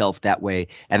carries himself that way.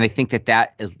 And I think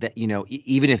that is that,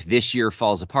 even if this year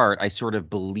falls apart, I sort of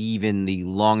believe in the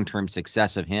long-term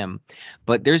success of him.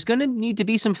 But there's going to need to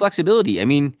be some flexibility. I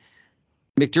mean,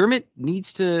 McDermott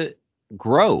needs to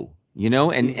grow,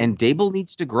 and Dable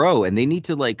needs to grow, and they need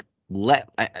to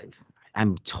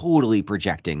I'm totally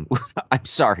projecting. I'm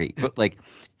sorry, but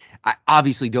I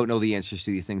obviously don't know the answers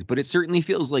to these things, but it certainly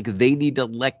feels like they need to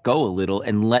let go a little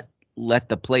and let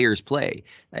the players play.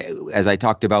 As I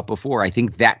talked about before, I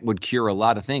think that would cure a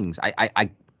lot of things.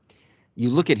 You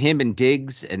look at him and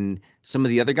Diggs and some of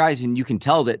the other guys, and you can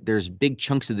tell that there's big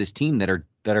chunks of this team that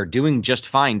are doing just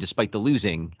fine despite the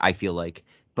losing, I feel like.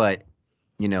 But,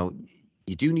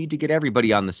 you do need to get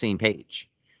everybody on the same page.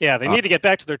 Yeah, they need to get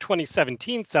back to their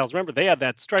 2017 selves. Remember, they had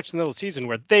that stretch in the middle of the season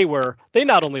where they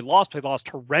not only lost, they lost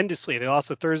horrendously. They lost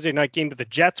the Thursday night game to the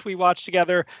Jets we watched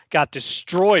together, got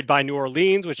destroyed by New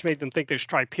Orleans, which made them think they should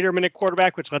try Peterman at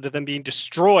quarterback, which led to them being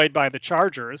destroyed by the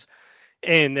Chargers.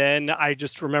 And then I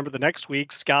just remember the next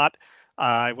week, Scott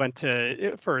went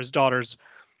for his daughter's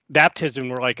baptism.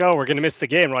 We're like, oh, we're going to miss the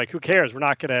game. We're like, who cares? We're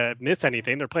not going to miss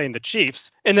anything. They're playing the Chiefs.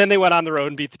 And then they went on the road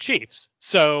and beat the Chiefs.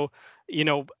 So,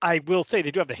 I will say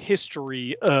they do have a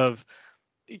history of,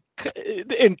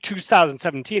 in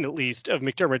 2017 at least, of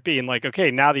McDermott being like,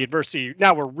 okay, now the adversity,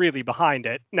 now we're really behind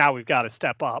it. Now we've got to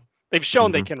step up. They've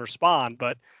shown they can respond,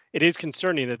 but it is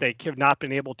concerning that they have not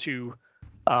been able to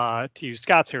use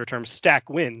Scott's favorite term, stack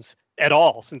wins at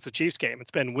all since the Chiefs game.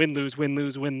 It's been win, lose, win,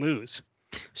 lose, win, lose.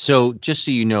 So just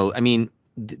so you know, I mean,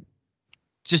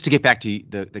 just to get back to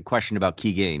the question about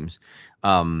key games,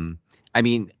 I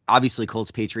mean, obviously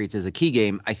Colts Patriots is a key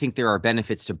game. I think there are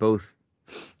benefits to both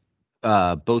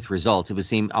results. It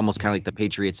was almost kind of like the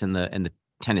Patriots and the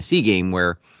Tennessee game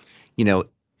where,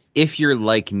 if you're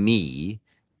like me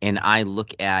and I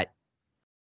look at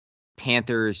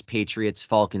Panthers, Patriots,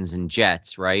 Falcons, and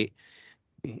Jets, right?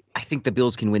 I think the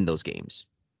Bills can win those games.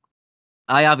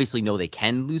 I obviously know they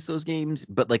can lose those games,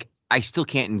 but I still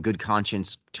can't in good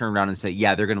conscience turn around and say,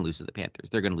 yeah, they're going to lose to the Panthers.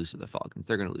 They're going to lose to the Falcons.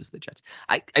 They're going to lose to the Jets.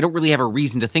 I don't really have a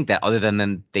reason to think that other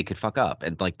than they could fuck up.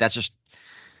 And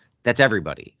that's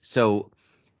everybody. So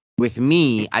with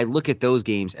me, I look at those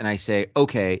games and I say,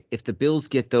 okay, if the Bills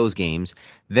get those games,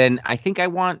 then I think I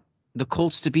want the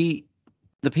Colts to be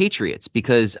the Patriots,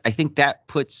 because I think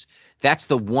that's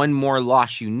the one more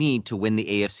loss you need to win the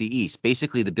AFC East.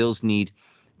 Basically, the Bills need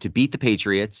to beat the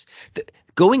Patriots.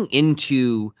 Going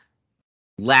into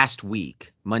last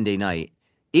week, Monday night,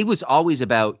 it was always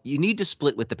about you need to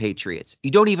split with the Patriots.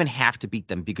 You don't even have to beat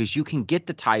them because you can get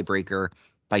the tiebreaker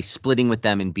by splitting with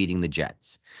them and beating the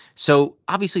Jets. So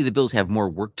obviously the Bills have more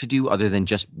work to do other than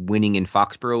just winning in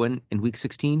Foxborough in Week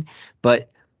 16, but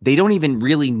they don't even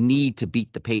really need to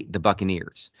beat the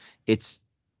Buccaneers. It's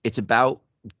about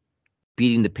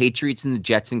beating the Patriots and the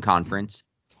Jets in conference,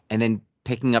 and then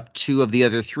picking up two of the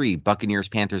other three, Buccaneers,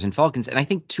 Panthers, and Falcons. And I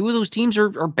think two of those teams are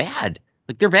bad.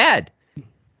 They're bad.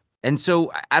 And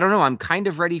so I don't know. I'm kind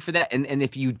of ready for that. And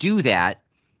if you do that,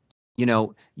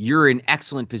 you're in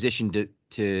excellent position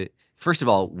to first of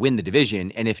all win the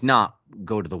division, and if not,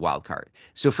 go to the wild card.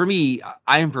 So for me,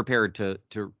 I am prepared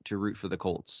to root for the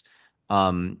Colts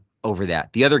over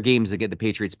that. The other games that get the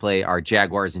Patriots play are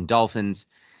Jaguars and Dolphins.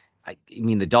 I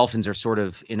mean, the Dolphins are sort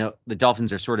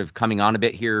of coming on a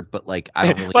bit here, but I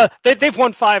don't really. Well, they've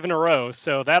won 5 in a row,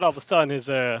 so that all of a sudden is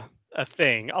a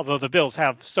thing. Although the Bills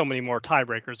have so many more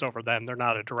tiebreakers over them, they're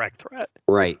not a direct threat.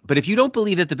 Right, but if you don't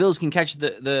believe that the Bills can catch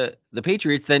the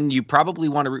Patriots, then you probably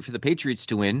want to root for the Patriots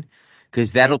to win,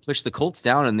 because that'll push the Colts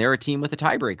down, and they're a team with a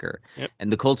tiebreaker. Yep.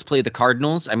 And the Colts play the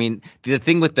Cardinals. I mean, the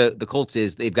thing with the Colts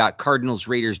is they've got Cardinals,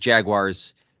 Raiders,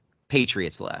 Jaguars,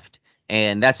 Patriots left.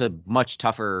 And that's a much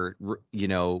tougher,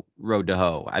 road to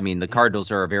hoe. I mean, the Cardinals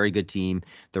are a very good team.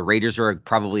 The Raiders are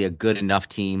probably a good enough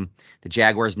team. The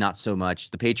Jaguars, not so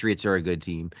much. The Patriots are a good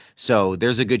team. So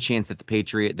there's a good chance that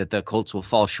the Colts will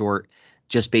fall short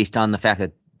just based on the fact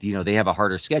that, they have a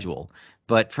harder schedule.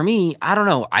 But for me, I don't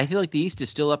know. I feel like the East is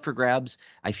still up for grabs.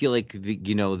 I feel like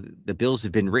the Bills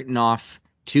have been written off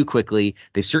too quickly.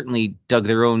 They've certainly dug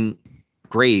their own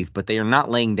grave, but they are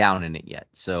not laying down in it yet.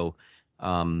 So,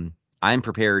 I'm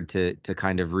prepared to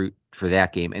kind of root for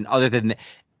that game. And other than that,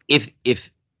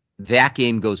 if that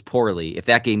game goes poorly, if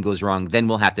that game goes wrong, then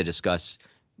we'll have to discuss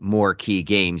more key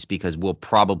games, because we'll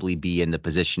probably be in the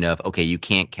position of, okay, you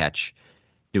can't catch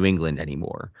New England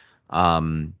anymore.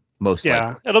 Most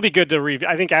likely. It'll be good to review.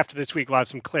 I think after this week we'll have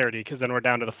some clarity, because then we're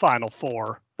down to the final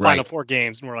four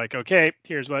games, and we're like, okay,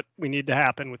 here's what we need to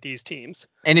happen with these teams.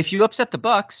 And if you upset the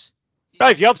Bucs.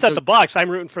 Right, if you upset the Bucs, I'm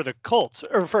rooting for the Colts,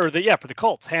 or for the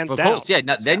Colts, hands down. Colts,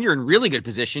 then you're in really good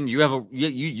position. You have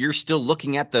you're still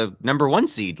looking at the number 1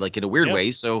 seed, in a weird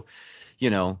way. So,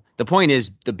 the point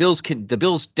is the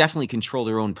Bills definitely control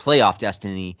their own playoff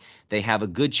destiny. They have a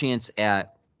good chance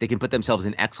they can put themselves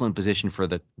in excellent position for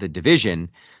the division.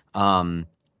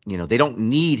 They don't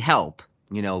need help,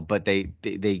 but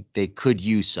they could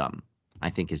use some, I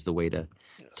think, is the way to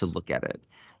look at it.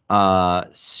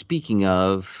 Speaking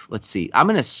of, let's see. I'm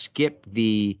going to skip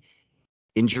the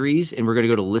injuries, and we're going to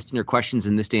go to listener questions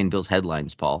in this day in Bill's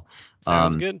headlines, Paul.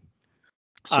 Sounds good.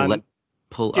 So let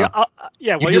pull Yeah, up.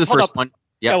 yeah. You Well, do you're the pulling first up. one.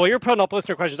 Yeah, Yep. well, you're putting up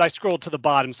listener questions. I scrolled to the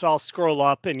bottom, so I'll scroll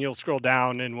up and you'll scroll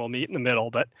down, and we'll meet in the middle.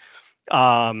 But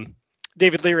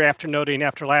David Leary, after noting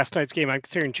after last night's game, I'm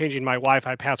considering changing my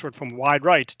Wi-Fi password from wide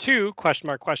right to ?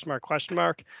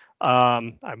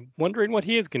 I'm wondering what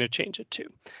he is going to change it to.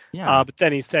 Yeah. But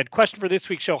then he said, question for this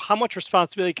week's show, how much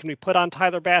responsibility can we put on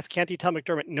Tyler Bass? Can't he tell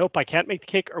McDermott, nope, I can't make the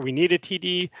kick, or we need a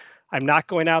TD. I'm not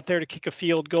going out there to kick a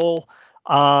field goal.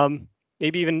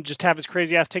 Maybe even just have his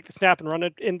crazy ass take the snap and run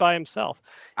it in by himself.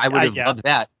 I would have loved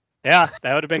that. Yeah,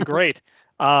 that would have been great.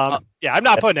 Yeah, I'm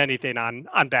not putting anything on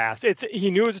Bass.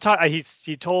 He knew it was a time.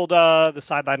 He told the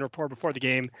sideline report before the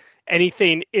game,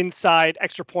 anything inside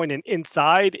extra point and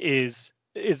inside is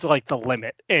like the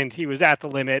limit, and he was at the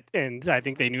limit, and I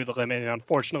think they knew the limit, and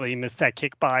unfortunately he missed that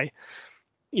kick by,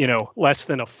 less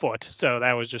than a foot. So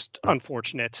that was just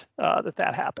unfortunate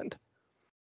that happened.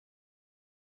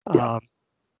 Yeah.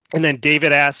 And then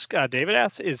David asks,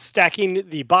 is stacking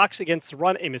the box against the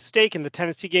run a mistake in the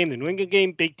Tennessee game, the New England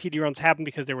game? Big TD runs happened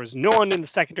because there was no one in the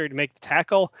secondary to make the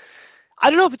tackle. I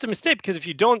don't know if it's a mistake, because if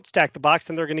you don't stack the box,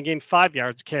 then they're going to gain 5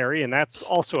 yards carry, and that's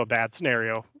also a bad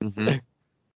scenario. Mm-hmm.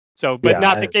 So, but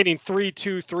not that gaining 3,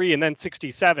 2, 3, and then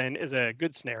 67 is a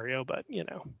good scenario, but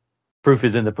Proof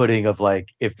is in the pudding of, like,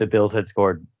 if the Bills had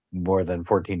scored more than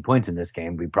 14 points in this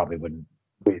game, we probably wouldn't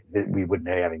be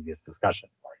having this discussion.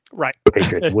 Right. The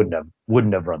Patriots wouldn't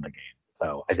have run the game.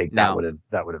 So I think that would have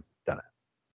done it.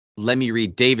 Let me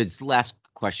read David's last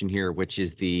question here, which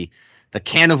is the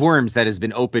can of worms that has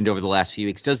been opened over the last few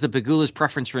weeks. Does the Pegula's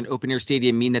preference for an open-air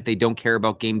stadium mean that they don't care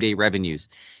about game day revenues?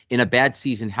 In a bad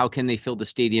season, how can they fill the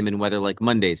stadium in weather like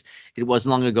Mondays? It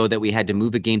wasn't long ago that we had to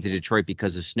move a game to Detroit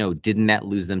because of snow. Didn't that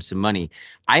lose them some money?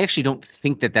 I actually don't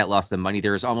think that lost them money.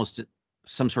 There is almost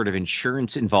some sort of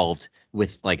insurance involved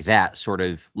with like that sort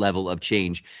of level of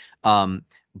change.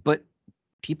 But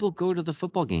people go to the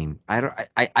football game.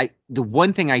 The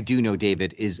one thing I do know,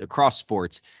 David, is across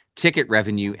sports, ticket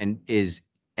revenue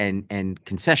and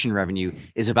concession revenue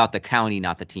is about the county,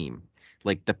 not the team.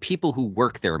 Like, the people who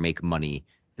work there make money,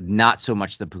 not so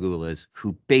much the Pegulas,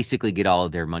 who basically get all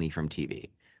of their money from TV.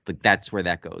 Like, that's where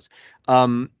that goes.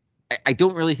 I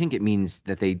don't really think it means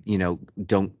that they,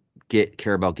 don't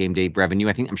care about game day revenue.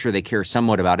 I'm sure they care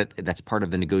somewhat about it. That's part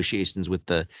of the negotiations with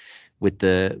the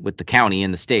county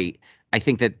and the state. I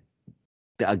think that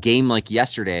a game like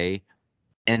yesterday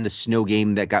and the snow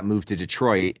game that got moved to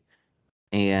Detroit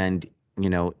and,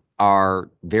 are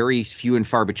very few and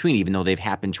far between, even though they've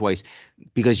happened twice,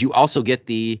 because you also get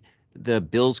the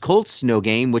Bills Colts snow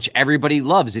game, which everybody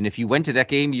loves. And if you went to that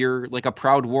game, you're like a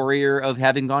proud warrior of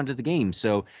having gone to the game.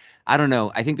 So I don't know.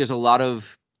 I think there's a lot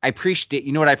of, I appreciate,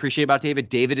 what I appreciate about David?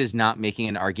 David is not making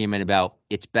an argument about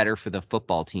it's better for the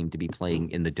football team to be playing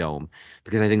in the dome,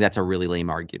 because I think that's a really lame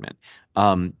argument.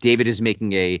 David is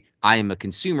making I am a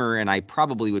consumer and I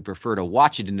probably would prefer to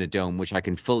watch it in the dome, which I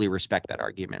can fully respect that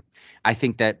argument. I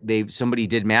think that somebody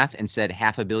did math and said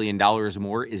 $500 million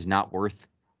more is not worth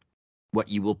what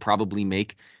you will probably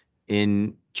make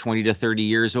in 20 to 30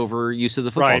 years over use of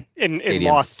the football. Right. In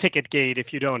lost ticket gate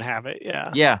if you don't have it.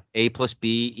 Yeah. Yeah. A plus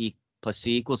B plus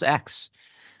C equals X.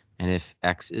 And if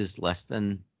X is less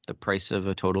than the price of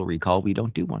a total recall, we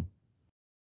don't do one.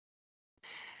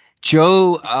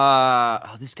 Joe,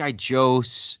 this guy, Joe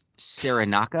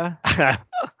Saranaka.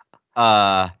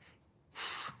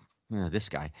 This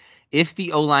guy. If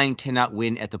the O-line cannot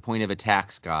win at the point of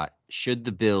attack, Scott, should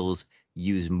the Bills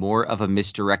use more of a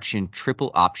misdirection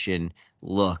triple option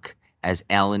look, as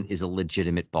Allen is a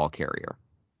legitimate ball carrier?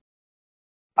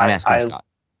 I'm asking Scott.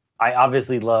 I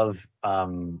obviously love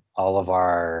all of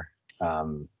our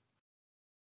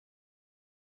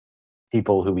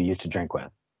people who we used to drink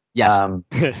with. Yes.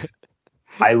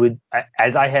 I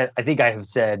think I have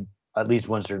said at least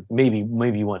once or maybe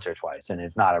once or twice, and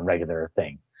it's not a regular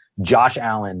thing. Josh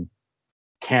Allen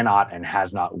cannot and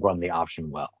has not run the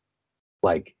option well.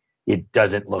 Like, it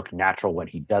doesn't look natural when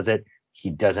he does it.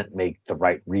 He doesn't make the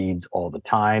right reads all the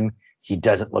time. He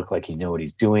doesn't look like he knows what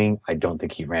he's doing. I don't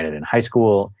think he ran it in high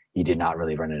school. He did not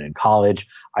really run it in college.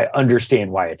 I understand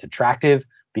why it's attractive,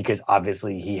 because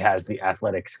obviously he has the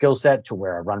athletic skill set to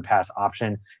wear a run pass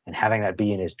option, and having that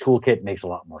be in his toolkit makes a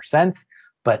lot more sense.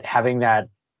 But having that,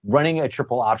 running a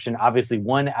triple option, obviously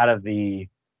one out of a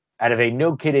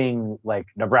no kidding, like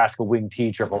Nebraska wing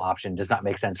T triple option does not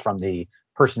make sense from the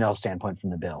personnel standpoint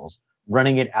from the Bills.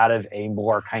 Running it out of a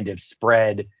more kind of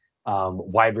spread,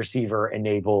 wide receiver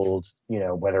enabled,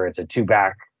 whether it's a two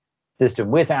back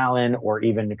system with Allen or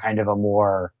even kind of a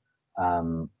more a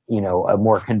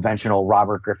more conventional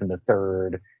Robert Griffin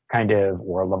III kind of,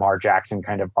 or Lamar Jackson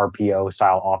kind of RPO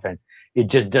style offense. It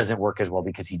just doesn't work as well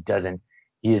because he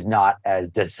is not as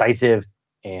decisive,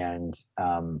 and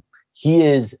he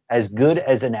is as good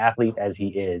as an athlete as he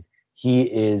is. He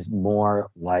is more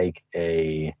like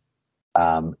he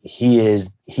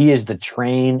is the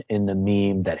train in the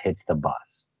meme that hits the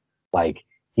bus. Like,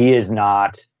 he is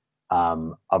not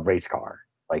a race car.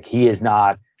 Like, he is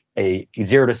not a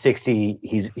 0 to 60.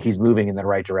 He's moving in the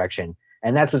right direction.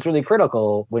 And that's what's really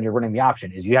critical when you're running the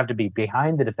option, is you have to be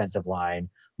behind the defensive line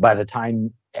by the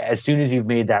time, as soon as you've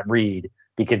made that read,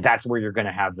 because that's where you're going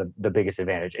to have the biggest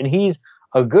advantage. And he's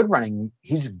a good running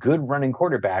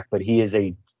quarterback, but he is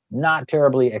a not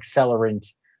terribly accelerant.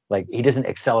 Like, he doesn't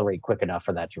accelerate quick enough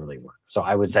for that to really work. So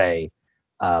I would say,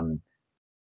 can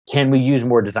we use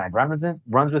more designed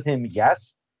runs with him?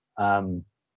 Yes.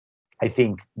 I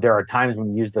think there are times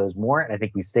when we use those more, and I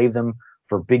think we save them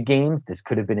for big games. This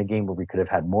could have been a game where we could have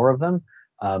had more of them.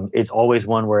 It's always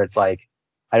one where it's like,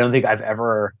 I'm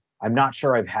not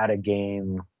sure I've had a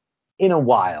game in a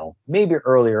while, maybe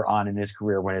earlier on in his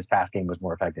career when his pass game was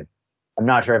more effective. I'm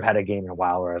not sure I've had a game in a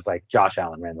while where I was like, Josh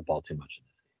Allen ran the ball too much in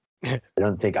this game. I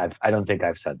don't think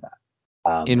I've said that.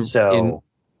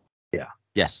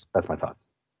 Yes, that's my thoughts.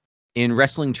 In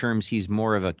wrestling terms, he's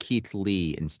more of a Keith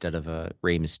Lee instead of a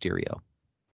Rey Mysterio.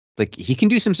 Like, he can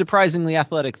do some surprisingly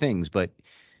athletic things, but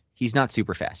he's not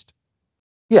super fast.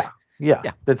 Yeah.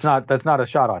 That's not a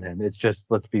shot on him. It's just,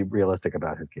 let's be realistic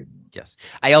about his game. Yes.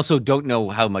 I also don't know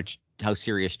how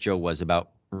serious Joe was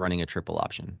about running a triple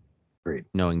option. Agreed.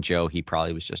 Knowing Joe, he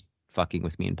probably was just fucking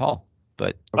with me and Paul.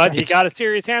 But he got a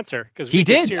serious answer, because he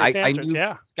did. I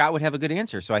knew Scott would have a good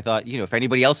answer, so I thought, if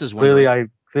anybody else is wondering,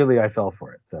 clearly I fell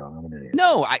for it, so I'm an idiot.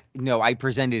 No, I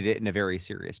presented it in a very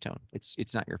serious tone.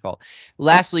 It's not your fault.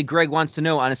 Lastly, Greg wants to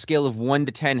know, on a scale of 1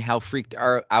 to 10, how freaked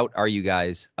out are you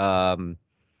guys? I'll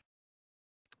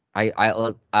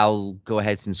go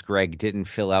ahead, since Greg didn't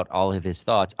fill out all of his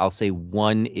thoughts. I'll say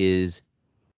 1 is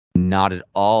not at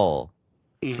all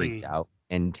freaked out,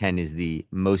 and 10 is the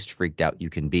most freaked out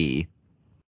you can be.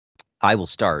 I will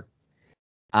start.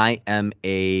 I am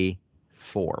a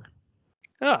 4.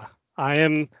 I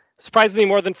am surprisingly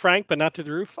more than Frank, but not through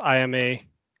the roof. I am a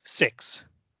 6.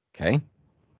 Okay.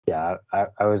 Yeah,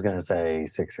 I was going to say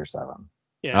 6 or 7.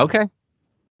 Yeah. Okay.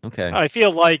 I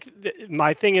feel like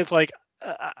my thing is, like,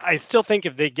 I still think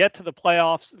if they get to the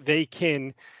playoffs, they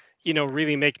can,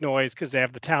 really make noise because they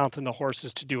have the talent and the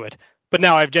horses to do it. But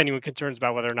now I have genuine concerns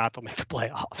about whether or not they'll make the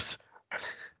playoffs.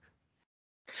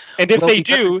 And if they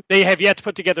do, they have yet to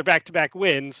put together back-to-back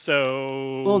wins.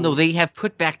 So, well, no, they have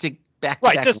put back-to-back.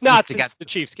 Right, just not since the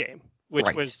Chiefs game, which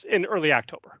was in early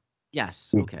October.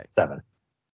 Yes. Okay. 7.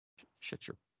 Shut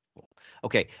your bull.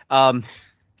 Okay. Got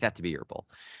to be your bull.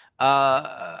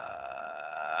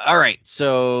 All right.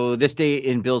 So this day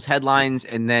in Bills headlines,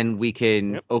 and then we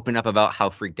can open up about how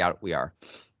freaked out we are.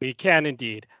 We can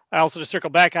indeed. I also, to circle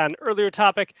back on earlier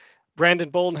topic, Brandon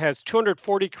Bolden has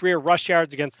 240 career rush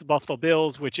yards against the Buffalo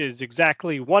Bills, which is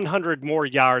exactly 100 more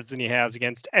yards than he has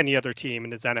against any other team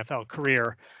in his NFL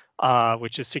career,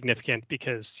 which is significant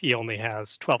because he only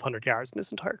has 1,200 yards in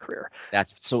his entire career.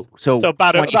 That's so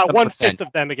about 1/5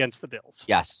 of them against the Bills.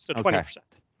 Yes. So 20%.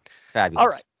 Fabulous. All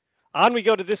right. On we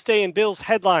go to this day in Bills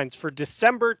headlines for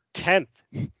December 10th,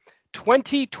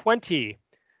 2020.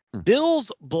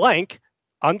 Bills blank,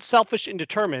 unselfish and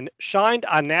determined, shined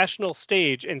on national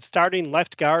stage in starting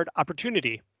left guard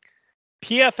opportunity.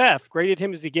 PFF graded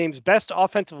him as the game's best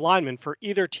offensive lineman for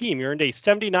either team. He earned a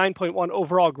 79.1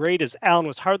 overall grade, as Allen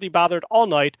was hardly bothered all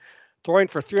night, throwing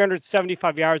for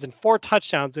 375 yards and 4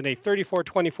 touchdowns in a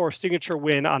 34-24 signature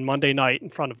win on Monday night in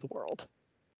front of the world.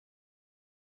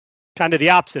 Kind of the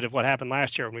opposite of what happened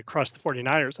last year when we crushed the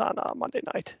 49ers on Monday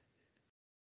night.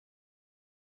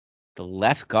 The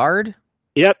left guard?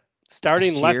 Yep.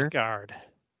 Starting left guard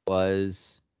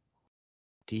was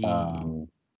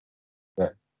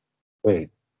wait.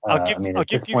 I'll give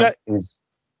you that. It was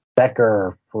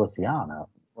Becker Feliciano,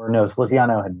 or no?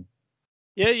 Feliciano had.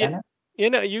 Yeah.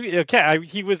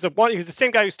 He was the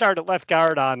same guy who started at left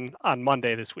guard on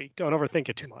Monday this week. Don't overthink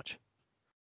it too much.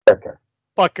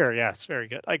 Butker, yes, very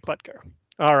good. Ike Butker.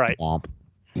 All right. Womp.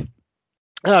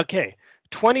 Okay.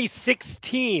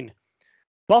 2016.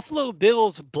 Buffalo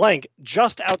Bills blank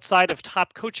just outside of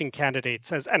top coaching candidates,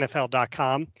 says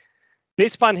NFL.com.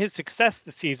 Based upon his success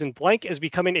this season, blank is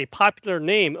becoming a popular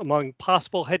name among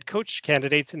possible head coach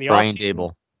candidates in the offseason. Brian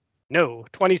Daboll. No,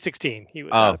 2016. He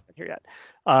was not here yet.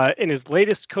 In his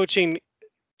latest coaching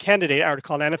candidate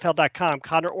article on NFL.com,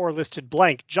 Connor Orr listed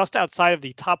blank just outside of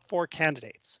the top 4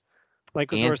 candidates.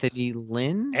 Blank was Anthony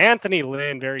Lynn? Anthony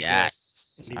Lynn, very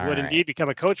Yes. good. He All would right. indeed become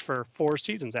a coach for 4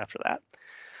 seasons after that.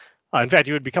 In fact,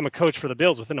 he would become a coach for the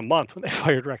Bills within a month when they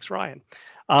fired Rex Ryan.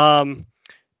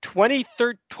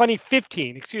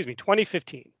 2015,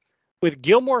 with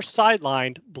Gilmore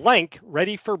sidelined, Blank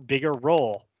ready for bigger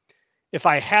role. If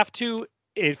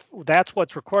that's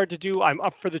what's required to do, I'm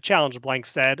up for the challenge, Blank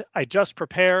said. I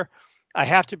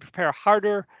have to prepare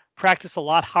harder, practice a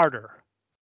lot harder.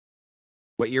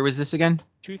 What year was this again?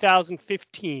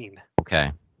 2015.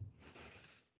 Okay.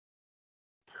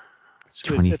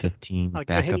 So 2015.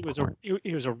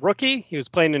 He was a rookie. He was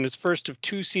playing in his first of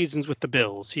 2 seasons with the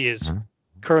Bills. He is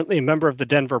currently a member of the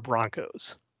Denver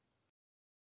Broncos.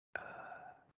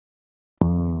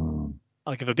 I'll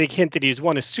give a big hint that he's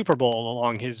won a Super Bowl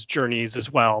along his journeys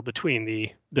as well between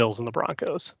the Bills and the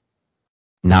Broncos.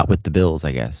 Not with the Bills,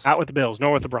 I guess. Not with the Bills,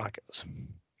 nor with the Broncos.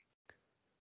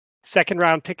 2nd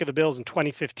round pick of the Bills in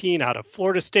 2015 out of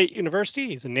Florida State University.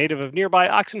 He's a native of nearby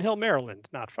Oxon Hill, Maryland,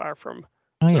 not far from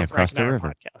across the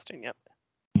river. Podcasting. Yep.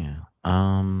 Yeah.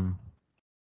 How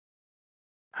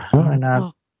do I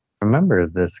not remember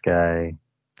this guy?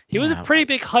 He was a pretty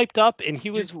big hyped up, and he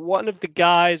was one of the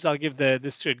guys. I'll give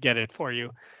this should get it for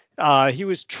you. He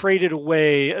was traded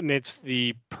away amidst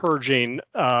the purging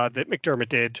that McDermott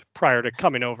did prior to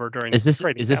coming over during. Is this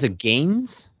camp. a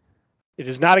Gaines? It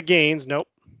is not a Gaines. Nope.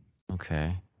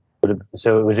 Okay.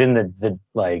 So it was in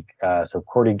so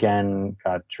Cordy Ginn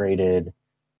got traded,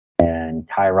 and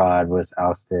Tyrod was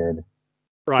ousted.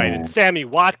 Right, and Sammy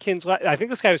Watkins. I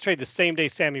think this guy was traded the same day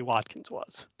Sammy Watkins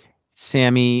was.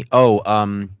 Sammy.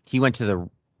 He went to the.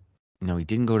 No, he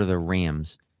didn't go to the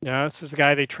Rams. No, this is the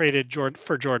guy they traded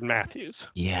for Jordan Matthews.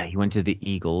 Yeah, he went to the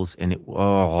Eagles, and it. Yeah,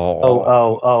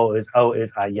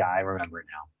 I remember it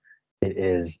now. It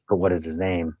is, but what is his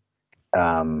name?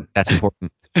 That's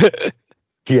important.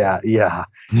 Yeah.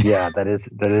 That is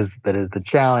the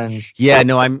challenge. Yeah,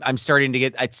 no, I'm starting to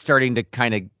get. It's starting to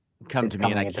kind of come to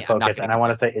me, and I can't. Focus, and I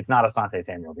want to say it's not Asante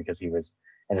Samuel because he was,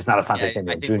 and it's not Asante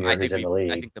Samuel Jr. who's in the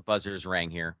league. I think the buzzers rang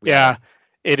here.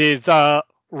 It is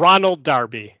Ronald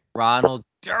Darby. Ronald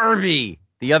Darby,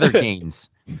 the other Gaines.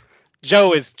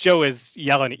 Joe is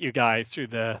yelling at you guys through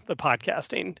the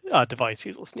podcasting device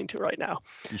he's listening to right now.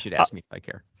 You should ask me if I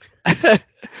care.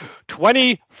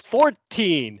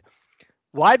 2014,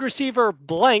 wide receiver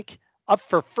Blank up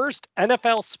for first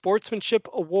NFL Sportsmanship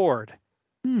Award.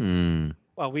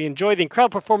 Well, we enjoy the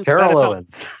incredible performance of Terrell NFL.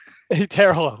 Owens.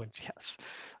 Terrell Owens, yes.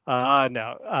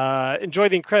 No. Enjoy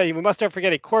the incredible. We must never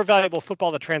forget a core valuable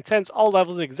football that transcends all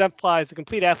levels and exemplifies the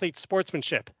complete athlete's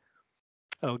sportsmanship.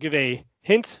 I'll give a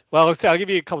hint. Well, I'll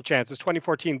give you a couple chances.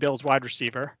 2014 Bills wide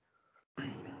receiver.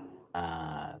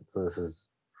 So this is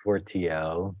for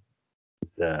T.O.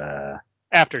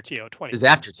 After T.O. 20. This is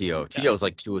after T.O. T.O. is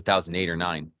like 2008 or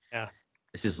 9. Yeah.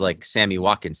 This is like Sammy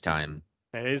Watkins time.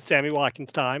 It is Sammy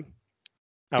Watkins time.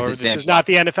 However, this Sammy is not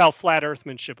the NFL Flat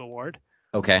Earthmanship Award.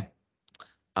 Okay.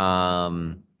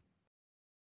 He's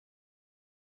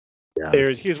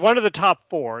one of the top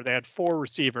 4. They had 4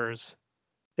 receivers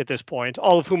at this point,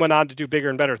 all of whom went on to do bigger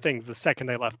and better things the second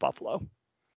they left Buffalo.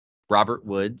 Robert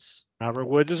Woods. Robert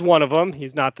Woods is one of them.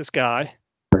 He's not this guy.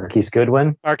 Marquise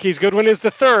Goodwin. Marquise Goodwin is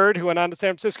the 3rd who went on to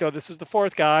San Francisco. This is the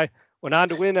 4th guy. Went on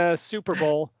to win a Super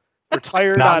Bowl.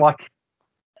 Retired on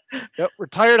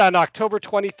October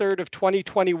 23rd of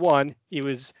 2021. He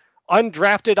was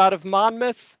undrafted out of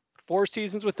Monmouth. 4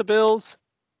 seasons with the Bills,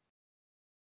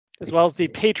 as well as the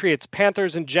Patriots,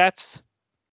 Panthers, and Jets.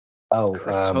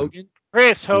 Chris Hogan.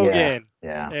 Chris Hogan.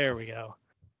 Yeah. There we go.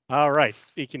 All right.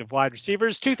 Speaking of wide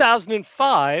receivers,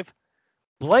 2005,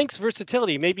 Blank's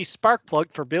versatility may be spark plug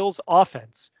for Bills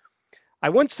offense. I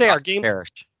wouldn't say our game.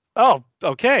 Parrish. Oh,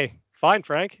 okay. Fine,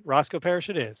 Frank. Roscoe Parrish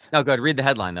it is. No, go ahead. Read the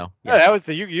headline, though. Yes. Yeah, that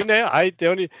was you know, I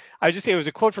just say it was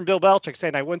a quote from Bill Belichick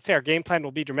saying, I wouldn't say our game plan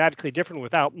will be dramatically different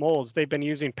without Moles. They've been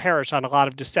using Parrish on a lot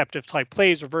of deceptive type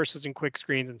plays, reverses and quick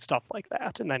screens and stuff like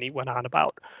that. And then he went on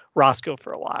about Roscoe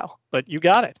for a while. But you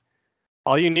got it.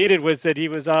 All you needed was that he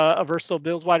was a versatile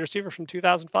Bills wide receiver from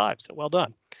 2005. So well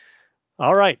done.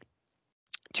 All right.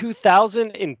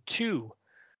 2002.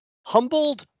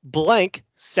 Humboldt Blank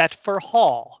set for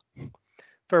Hall.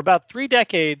 For about 3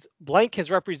 decades, Blank has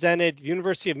represented the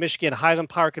University of Michigan Highland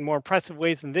Park in more impressive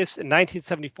ways than this. In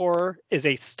 1974, is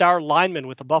a star lineman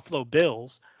with the Buffalo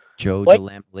Bills. Joe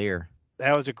DeLamielleure.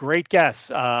 That was a great guess.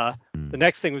 The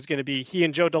next thing was going to be he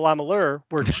and Joe DeLamielleure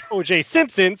were O.J.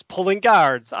 Simpson's pulling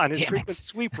guards on his frequent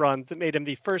sweep runs that made him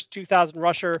the first 2,000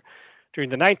 rusher during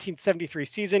the 1973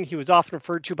 season. He was often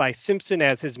referred to by Simpson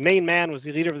as his main man, was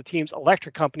the leader of the team's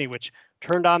electric company, which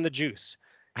turned on the juice.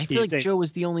 I feel like Joe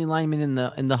was the only lineman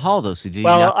in the hall, though. So did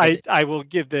well, I will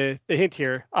give the hint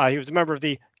here. He was a member of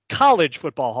the College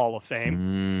Football Hall of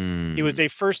Fame. He was a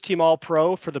first-team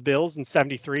All-Pro for the Bills in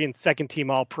 '73 and second-team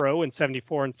All-Pro in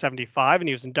 '74 and '75, and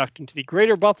he was inducted into the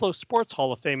Greater Buffalo Sports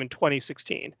Hall of Fame in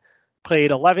 2016.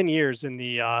 Played 11 years in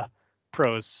the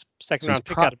pros. Second-round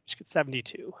pick out of Michigan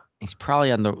 '72. He's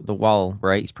probably on the wall,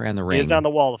 right? He's probably on the ring. He is on the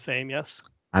Wall of Fame, yes.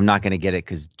 I'm not going to get it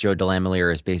because Joe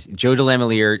DeLamielleure is basically Joe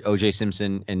DeLamielleure, O.J.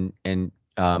 Simpson, and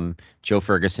Joe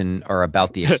Ferguson are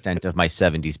about the extent of my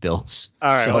 '70s Bills. All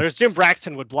right. So, well, there's Jim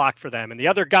Braxton would block for them, and the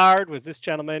other guard was this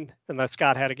gentleman. Unless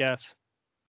Scott had a guess.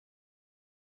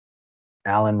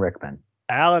 Alan Rickman.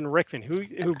 Alan Rickman,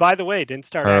 who by the way didn't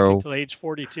start acting until age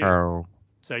 42.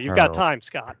 So you've got time,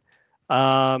 Scott.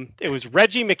 It was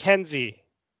Reggie McKenzie.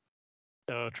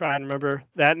 So try and remember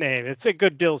that name. It's a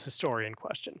good Bills historian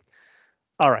question.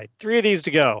 All right, 3 of these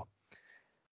to go.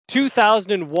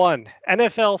 2001,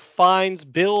 NFL fines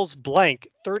Bills blank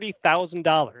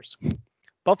 $30,000.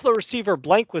 Buffalo receiver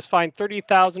blank was fined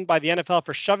 $30,000 by the NFL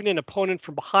for shoving an opponent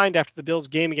from behind after the Bills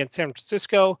game against San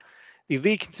Francisco. The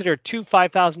league considered 2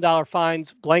 $5,000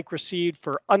 fines blank received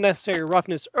for unnecessary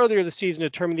roughness earlier this season to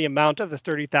determine the amount of the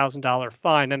 $30,000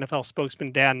 fine. NFL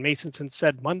spokesman Dan Masonson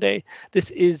said Monday, this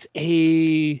is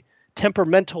a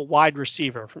temperamental wide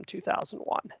receiver from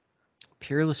 2001.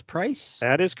 Peerless Price?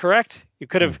 That is correct. You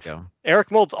could have.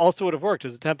 Eric Moulds also would have worked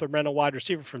as a temperamental wide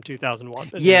receiver from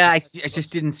 2001. Yeah, it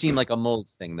just didn't seem like a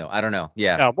Moulds thing, though. I don't know.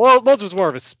 Yeah. No, Moulds was more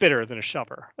of a spitter than a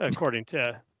shover, according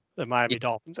to the Miami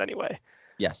Dolphins, anyway.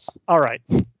 Yes. All right.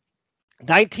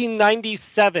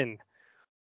 1997.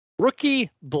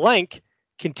 Rookie blank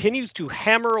continues to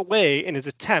hammer away in his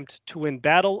attempt to win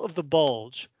Battle of the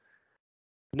Bulge.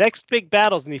 Next big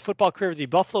battles in the football career of the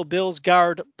Buffalo Bills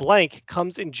guard blank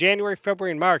comes in January,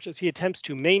 February, and March as he attempts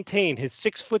to maintain his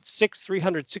 6'6",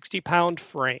 360-pound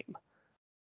frame.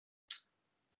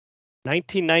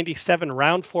 1997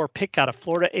 round 4 pick out of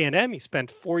Florida A&M. He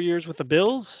spent 4 years with the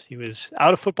Bills. He was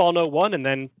out of football in 2001 and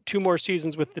then 2 more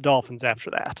seasons with the Dolphins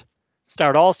after that.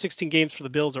 Started all 16 games for the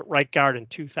Bills at right guard in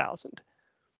 2000.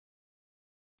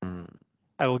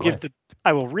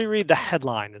 I will reread the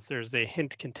headline as there's a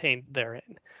hint contained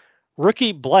therein.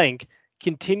 Rookie blank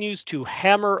continues to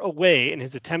hammer away in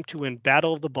his attempt to win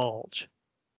Battle of the Bulge.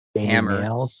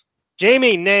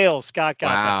 Jamie Nails. Scott got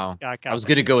wow. That. I was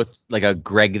going to go with like a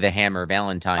Greg the Hammer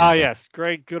Valentine. Oh, yes.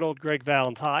 Good old Greg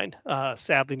Valentine.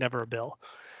 Sadly, never a Bill.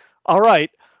 All right.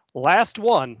 Last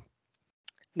one.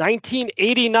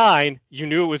 1989. You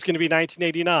knew it was going to be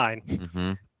 1989.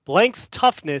 Mm-hmm. Blank's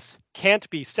toughness can't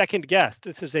be second guessed.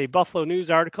 This is a Buffalo News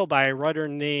article by a writer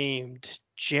named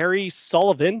Jerry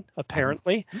Sullivan,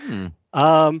 apparently.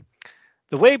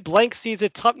 The way Blank sees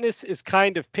it, toughness is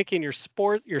kind of picking your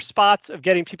spots of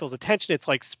getting people's attention. It's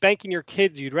like spanking your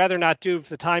kids. You'd rather not do if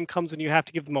the time comes and you have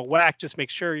to give them a whack. Just make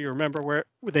sure you remember where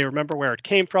it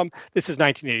came from. This is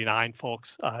 1989,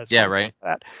 folks. Yeah, right.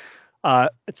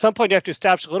 At some point, you have to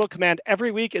establish a little command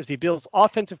every week as the Bills'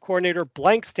 offensive coordinator.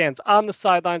 Blank stands on the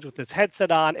sidelines with his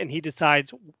headset on, and he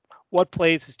decides what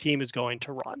plays his team is going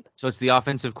to run. So it's the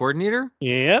offensive coordinator?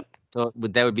 Yep. So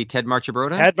that would be Ted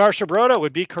Marchibroda? Ted Marchibroda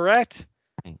would be correct.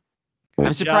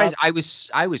 I'm surprised. I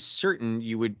was certain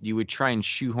you would try and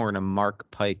shoehorn a Mark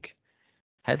Pike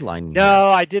headline. No,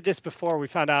 I did this before we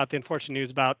found out the unfortunate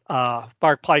news about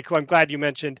Mark Pike, who I'm glad you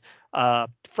mentioned.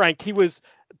 Frank,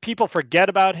 people forget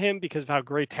about him because of how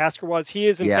great Tasker was. He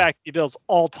is, in fact, the Bills'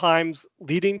 all-times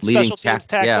leading special teams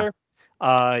tackler.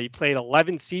 Yeah. He played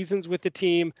 11 seasons with the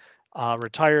team,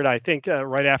 retired, I think,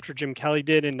 right after Jim Kelly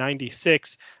did in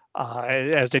 '96,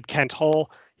 as did Kent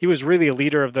Hull. He was really a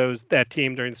leader of that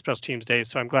team during the special teams days,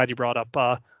 so I'm glad you brought up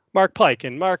Mark Pike.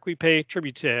 And Mark, we pay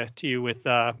tribute to you with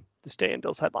this day in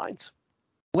Bills headlines.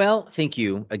 Well, thank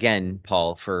you again,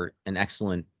 Paul, for an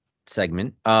excellent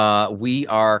segment. We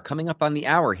are coming up on the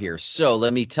hour here, so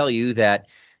let me tell you that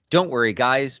don't worry,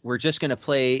 guys. We're just going to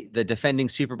play the defending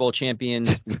Super Bowl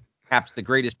champions, perhaps the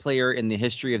greatest player in the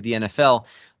history of the NFL,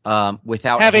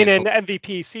 without having an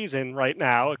MVP season right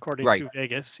now, according to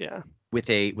Vegas. Yeah. With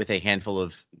a handful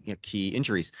of key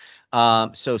injuries.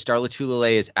 So Star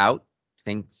Lotulelei is out.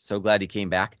 So glad he came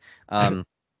back.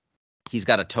 He's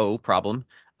got a toe problem.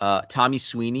 Tommy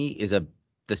Sweeney is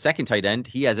the second tight end.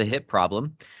 He has a hip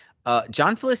problem.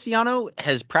 John Feliciano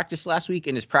has practiced last week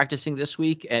and is practicing this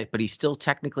week, but he's still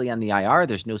technically on the IR.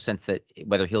 There's no sense that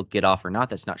whether he'll get off or not.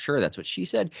 That's not sure. That's what she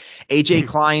said. AJ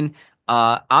Klein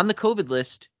on the COVID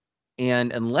list.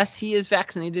 And unless he is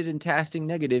vaccinated and testing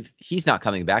negative, he's not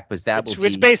coming back.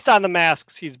 Which based on the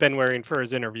masks he's been wearing for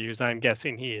his interviews, I'm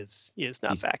guessing he is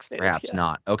not vaccinated. Perhaps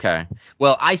not. Okay.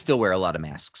 Well, I still wear a lot of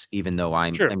masks, even though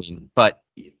but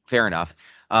fair enough.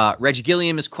 Reggie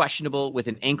Gilliam is questionable with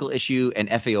an ankle issue, and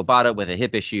Efe Obada with a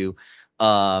hip issue.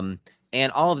 And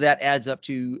all of that adds up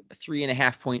to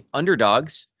 3.5-point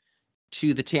underdogs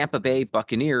to the Tampa Bay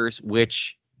Buccaneers,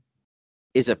 which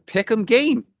is a pick'em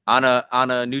game on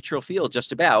a neutral field,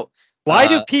 just about. Why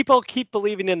do people keep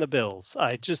believing in the Bills?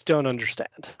 I just don't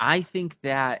understand. I think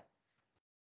that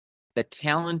the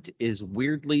talent is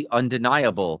weirdly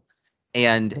undeniable,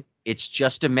 and it's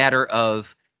just a matter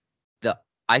of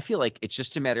I feel like it's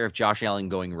just a matter of Josh Allen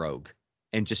going rogue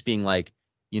and just being like,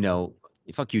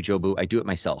 fuck you, Jobu, I do it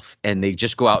myself. And they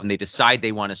just go out and they decide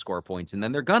they want to score points, and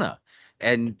then they're gonna.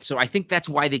 And so I think that's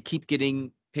why they keep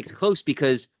getting picked close,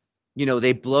 because,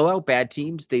 they blow out bad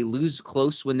teams. They lose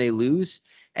close when they lose.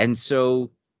 And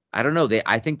so I don't know.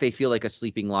 I think they feel like a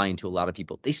sleeping lion to a lot of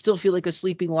people. They still feel like a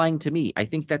sleeping lion to me. I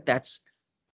think that's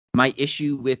my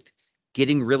issue with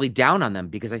getting really down on them,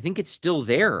 because I think it's still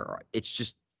there.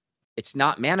 It's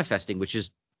not manifesting, which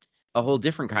is a whole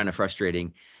different kind of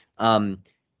frustrating.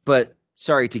 But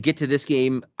sorry, to get to this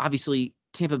game, obviously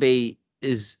Tampa Bay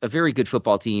is a very good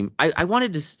football team. I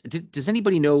wanted to, does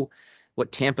anybody know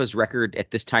what Tampa's record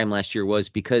at this time last year was?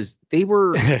 Because they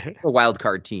were a wild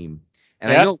card team,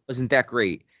 and I know it wasn't that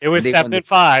great. It was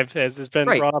 7-5, as has been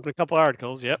brought up in a couple of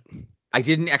articles. Yep. I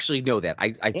didn't actually know that.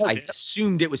 I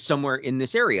assumed it was somewhere in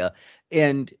this area.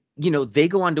 And, they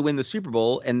go on to win the Super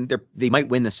Bowl, and they might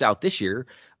win the South this year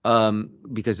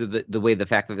because of the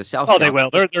fact that the South. Oh, they will.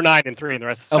 They're 9-3, and the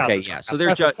rest of the South. Okay, yeah. So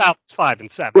they're just South is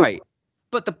 5-7. Right.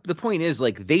 But the point is,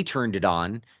 like, they turned it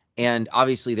on, and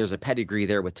obviously there's a pedigree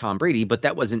there with Tom Brady, but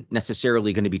that wasn't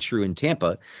necessarily going to be true in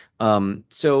Tampa.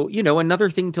 So, another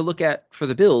thing to look at for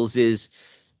the Bills is,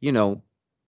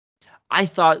 I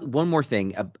thought one more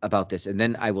thing about this, and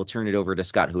then I will turn it over to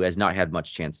Scott, who has not had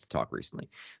much chance to talk recently.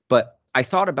 But I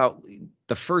thought about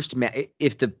the first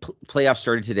if the playoffs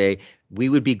started today, we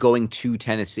would be going to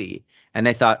Tennessee. And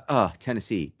I thought,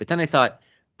 Tennessee. But then I thought,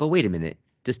 but wait a minute.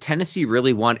 Does Tennessee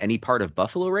really want any part of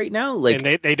Buffalo right now? Like,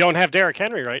 and they don't have Derrick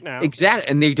Henry right now. Exactly.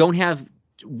 And they don't have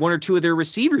one or two of their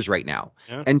receivers right now.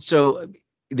 Yeah. And so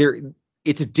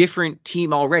it's a different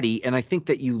team already. And I think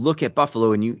that you look at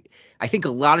Buffalo, and I think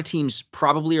a lot of teams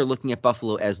probably are looking at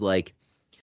Buffalo as like,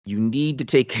 you need to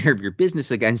take care of your business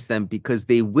against them, because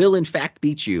they will in fact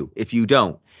beat you if you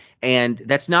don't. And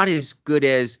that's not as good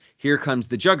as here comes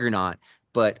the juggernaut.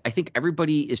 But I think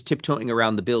everybody is tiptoeing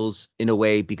around the Bills in a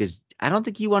way, because I don't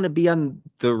think you want to be on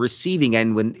the receiving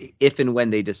end if and when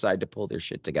they decide to pull their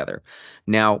shit together.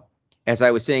 Now, as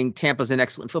I was saying, Tampa's an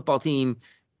excellent football team.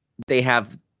 They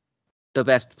have the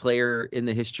best player in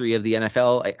the history of the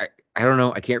NFL. I don't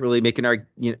know. I can't really make an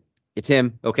argument. It's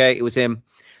him. Okay. It was him.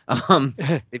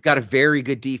 They've got a very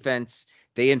good defense.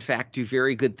 They, in fact, do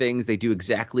very good things. They do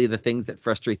exactly the things that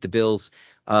frustrate the Bills,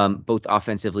 both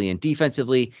offensively and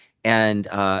defensively. And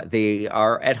they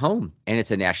are at home, and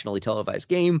it's a nationally televised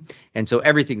game. And so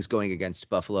everything's going against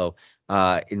Buffalo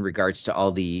in regards to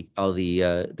all the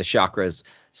chakras.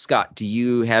 Scott, do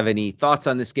you have any thoughts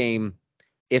on this game?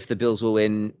 If the Bills will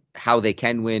win, how they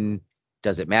can win?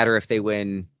 Does it matter if they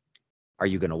win? Are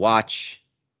you going to watch?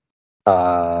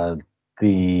 The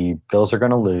Bills are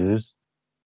going to lose.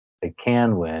 They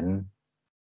can win.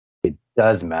 It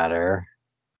does matter.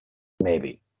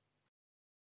 Maybe.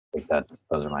 I think those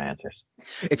are my answers.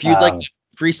 If you'd like to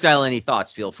freestyle any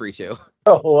thoughts, feel free to.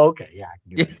 Oh, okay. Yeah, I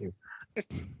can do that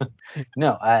too.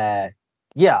 No,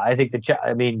 yeah, I think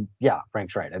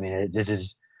Frank's right. I mean, this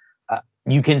is,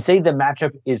 you can say the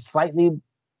matchup is slightly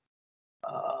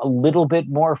a little bit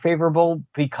more favorable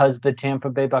because the Tampa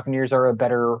Bay Buccaneers are a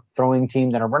better throwing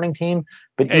team than a running team.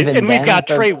 But and we've got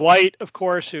Trey White, of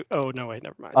course.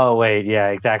 Never mind. Oh wait, yeah,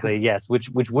 exactly. Yes, which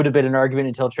would have been an argument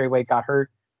until Trey White got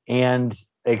hurt, and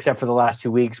except for the last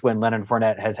 2 weeks when Leonard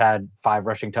Fournette has had 5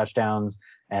 rushing touchdowns,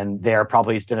 and they're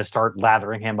probably going to start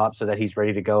lathering him up so that he's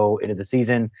ready to go into the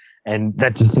season, and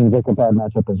that just seems like a bad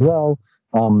matchup as well.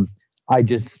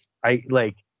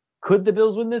 Could the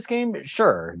Bills win this game?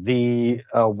 Sure. The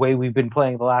way we've been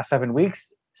playing the last 7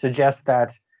 weeks suggests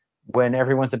that when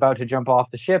everyone's about to jump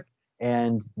off the ship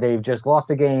and they've just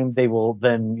lost a game, they will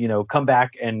then, come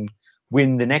back and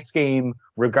win the next game,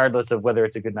 regardless of whether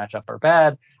it's a good matchup or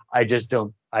bad. I just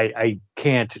don't. I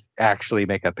can't actually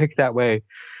make a pick that way.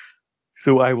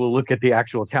 So I will look at the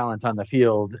actual talent on the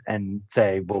field and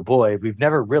say, well, boy, we've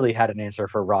never really had an answer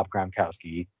for Rob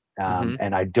Gronkowski,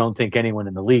 and I don't think anyone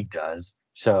in the league does.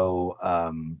 So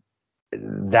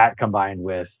that combined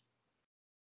with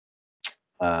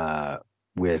the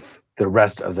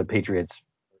rest of the Patriots,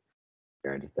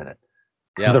 I just did it.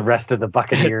 Yeah. The rest of the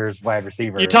Buccaneers wide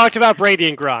receivers. You talked about Brady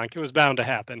and Gronk. It was bound to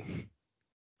happen.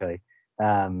 Okay.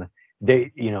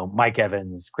 Mike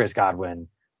Evans, Chris Godwin,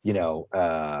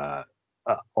 a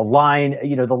line,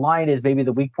 the line is maybe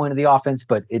the weak point of the offense,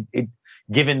 but it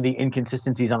given the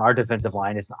inconsistencies on our defensive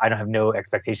line, I don't have no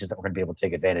expectations that we're going to be able to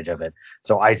take advantage of it.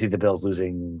 So I see the Bills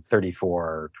losing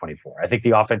 34-24. I think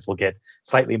the offense will get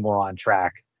slightly more on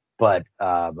track, but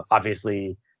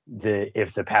obviously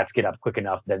if the Pats get up quick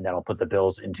enough, then that'll put the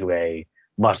Bills into a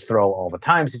must throw all the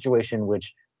time situation,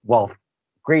 which, while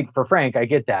great for Frank, I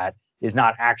get that, is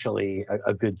not actually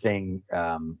a good thing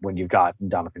when you've got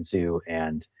Ndamukong Suh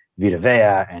and Vita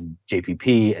Vea and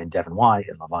JPP and Devin White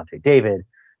and Levante David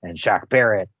and Shaq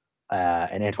Barrett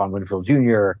and Antoine Winfield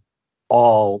Jr.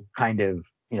 all kind of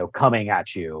coming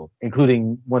at you,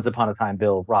 including once upon a time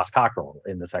Bill Ross Cockrell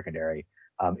in the secondary.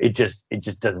 It just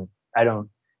doesn't.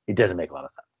 It doesn't make a lot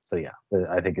of sense. So yeah,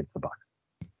 I think it's the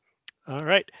Bucs. All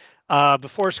right.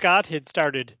 Before Scott had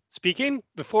started speaking,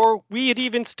 before we had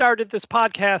even started this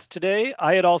podcast today,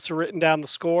 I had also written down the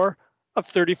score of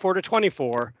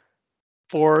 34-24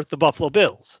 for the Buffalo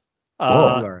Bills. You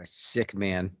are a sick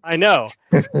man. I know.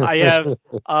 I have,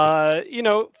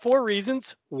 4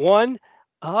 reasons. 1,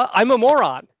 I'm a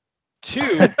moron. 2,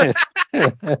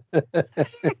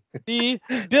 the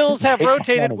Bills have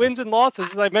rotated wins and losses,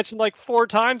 as I mentioned like 4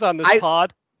 times on this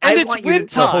pod. And it's win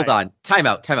time. Hold on. Time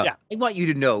out. Yeah. I want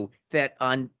you to know that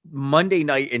on Monday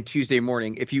night and Tuesday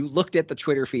morning, if you looked at the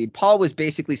Twitter feed, Paul was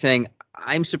basically saying,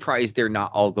 I'm surprised they're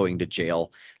not all going to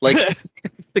jail. Like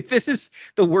this is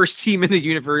the worst team in the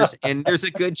universe, and there's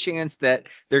a good chance that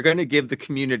they're going to give the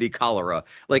community cholera.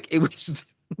 Like, it was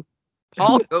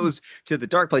Paul goes to the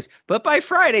dark place, but by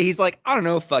Friday he's like, I don't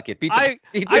know, fuck it. I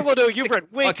will know you've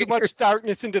read way too much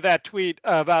darkness into that tweet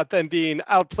about them being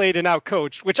outplayed and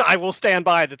outcoached, which I will stand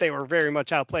by that they were very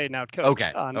much outplayed and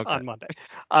outcoached on Monday.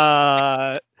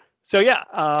 So yeah,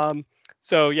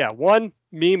 1,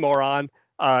 me moron.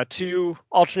 2,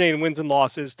 alternating wins and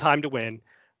losses, time to win.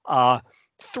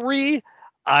 3,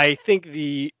 I think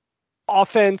the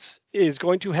offense is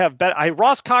going to have better.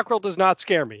 Ross Cockrell does not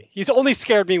scare me. He's only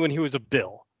scared me when he was a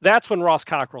Bill. That's when Ross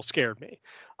Cockrell scared me.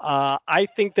 I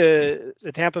think the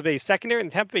Tampa Bay secondary and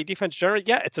the Tampa Bay defense generally,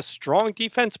 yeah, it's a strong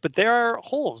defense, but there are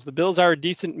holes. The Bills are a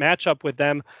decent matchup with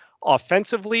them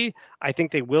offensively. I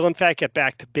think they will, in fact, get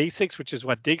back to basics, which is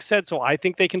what Diggs said. So I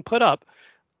think they can put up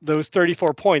those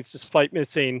 34 points despite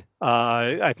missing.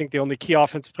 I think the only key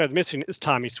offensive player missing is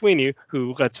Tommy Sweeney,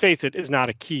 who, let's face it, is not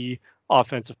a key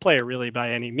offensive player really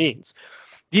by any means.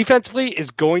 Defensively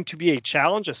is going to be a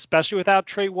challenge, especially without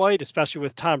Trey White, especially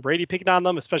with Tom Brady picking on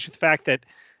them, especially the fact that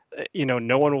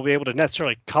no one will be able to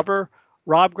necessarily cover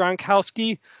Rob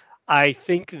Gronkowski. I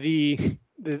think the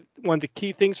one of the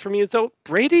key things for me is, though,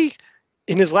 Brady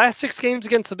in his last 6 games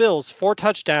against the Bills, 4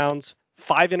 touchdowns,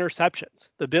 5 interceptions.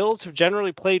 The Bills have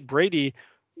generally played Brady,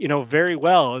 very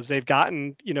well as they've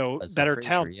gotten, better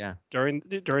talent during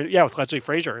with Leslie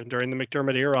Frazier and during the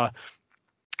McDermott era.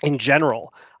 In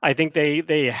general, I think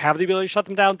they have the ability to shut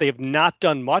them down. They have not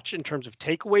done much in terms of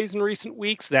takeaways in recent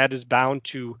weeks. That is bound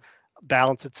to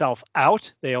balance itself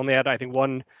out. They only had, I think,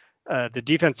 one. The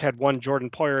defense had 1 Jordan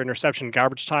Poyer interception in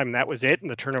garbage time, and that was it. And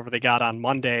the turnover they got on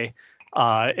Monday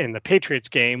in the Patriots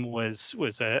game was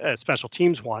a special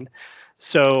teams one.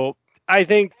 So I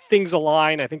think things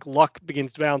align. I think luck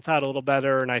begins to balance out a little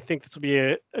better, and I think this will be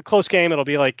a close game. It'll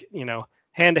be like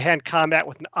hand-to-hand combat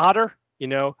with an otter.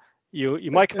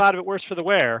 You might come out of it worse for the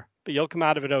wear, but you'll come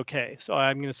out of it okay. So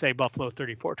I'm going to say Buffalo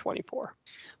 34-24.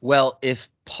 Well, if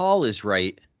Paul is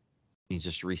right, let me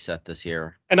just reset this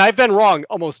here. And I've been wrong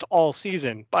almost all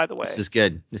season, by the way. This is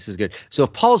good. So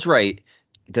if Paul's right,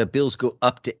 the Bills go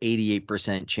up to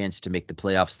 88% chance to make the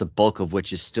playoffs, the bulk of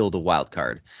which is still the wild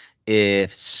card.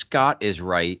 If Scott is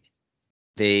right,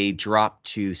 they drop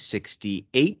to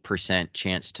 68%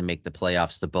 chance to make the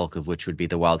playoffs, the bulk of which would be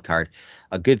the wild card,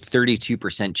 a good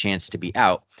 32% chance to be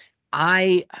out.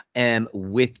 I am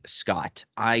with Scott.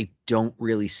 I don't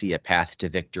really see a path to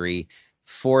victory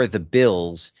for the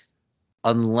Bills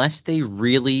unless they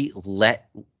really let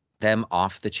them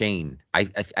off the chain.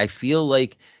 I feel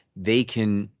like they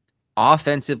can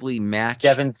offensively match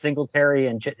Devin Singletary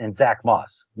and Zach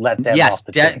Moss. Let them off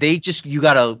the chain. You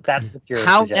gotta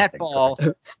pound that ball.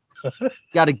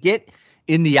 Gotta get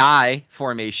in the I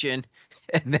formation,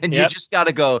 and then you just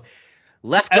gotta go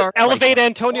left guard. Elevate right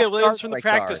Antonio Williams from the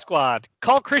practice squad.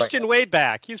 Call Christian Wade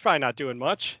back. He's probably not doing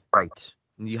much. Right.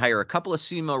 You hire a couple of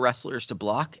sumo wrestlers to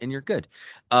block, and you're good.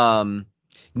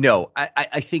 No,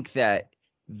 I think that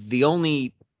the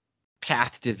only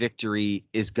path to victory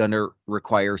is going to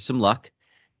require some luck.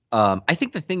 I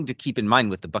think the thing to keep in mind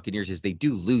with the Buccaneers is they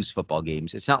do lose football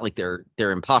games. It's not like they're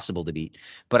impossible to beat,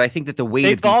 but I think that the way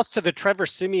They lost to the Trevor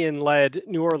Siemian-led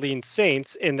New Orleans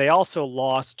Saints, and they also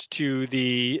lost to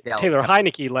the Taylor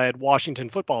Heineke-led Washington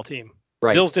football team.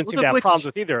 Right. Bills didn't seem to have problems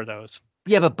with either of those.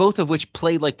 Yeah, but both of which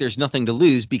play like there's nothing to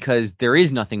lose because there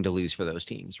is nothing to lose for those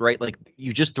teams, right? Like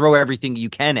you just throw everything you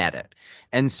can at it.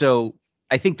 And so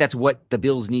I think that's what the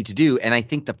Bills need to do. And I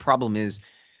think the problem is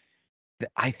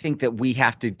I think that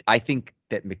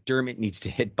McDermott needs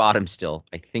to hit bottom still.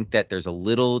 I think that there's a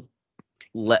little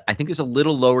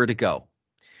lower to go.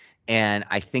 And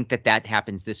I think that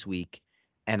happens this week.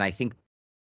 And I think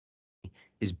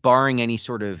is barring any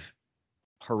sort of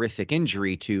horrific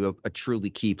injury to a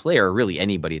truly key player, really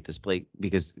anybody at this plate,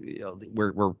 because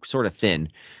we're sort of thin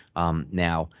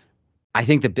now. I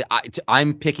think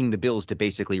I'm picking the Bills to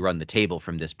basically run the table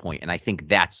from this point, and I think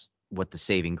that's what the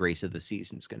saving grace of the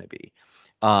season is going to be.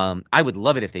 I would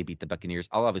love it if they beat the Buccaneers.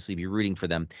 I'll obviously be rooting for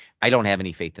them. I don't have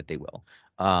any faith that they will.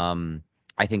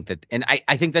 I think that, and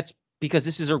I think that's because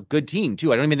this is a good team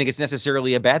too. I don't even think it's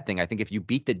necessarily a bad thing. I think if you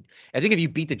beat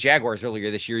the Jaguars earlier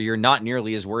this year, you're not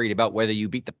nearly as worried about whether you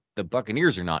beat the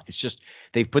Buccaneers or not. It's just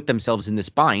they've put themselves in this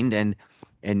bind, and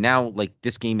now like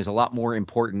this game is a lot more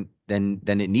important than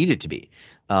it needed to be.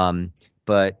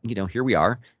 But here we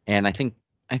are, and I think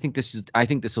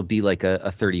this will be like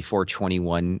a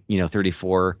 34-21,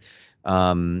 34. I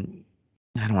don't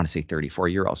want to say 34.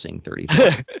 You're all saying 34.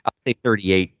 I'll say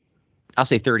 38. I'll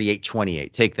say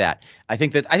 38-28. Take that. I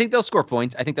think they'll score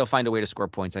points. I think they'll find a way to score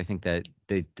points. I think that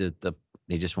they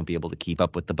just won't be able to keep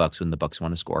up with the Bucs when the Bucs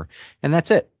want to score. And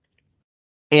that's it.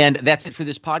 And that's it for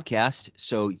this podcast.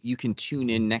 So you can tune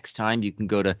in next time. You can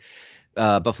go to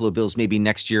Buffalo Bills maybe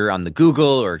next year on the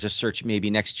Google, or just search maybe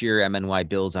next year MNY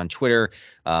Bills on Twitter.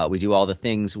 We do all the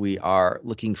things. We are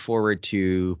looking forward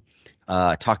to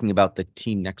talking about the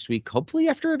team next week, hopefully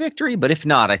after a victory. But if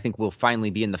not, I think we'll finally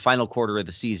be in the final quarter of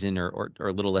the season, or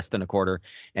a little less than a quarter,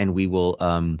 and we will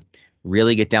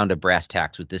really get down to brass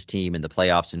tacks with this team and the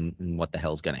playoffs and what the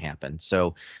hell's going to happen.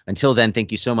 So until then,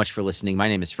 thank you so much for listening. My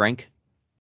name is Frank.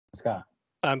 Scott.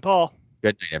 I'm Paul.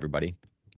 Good night, everybody.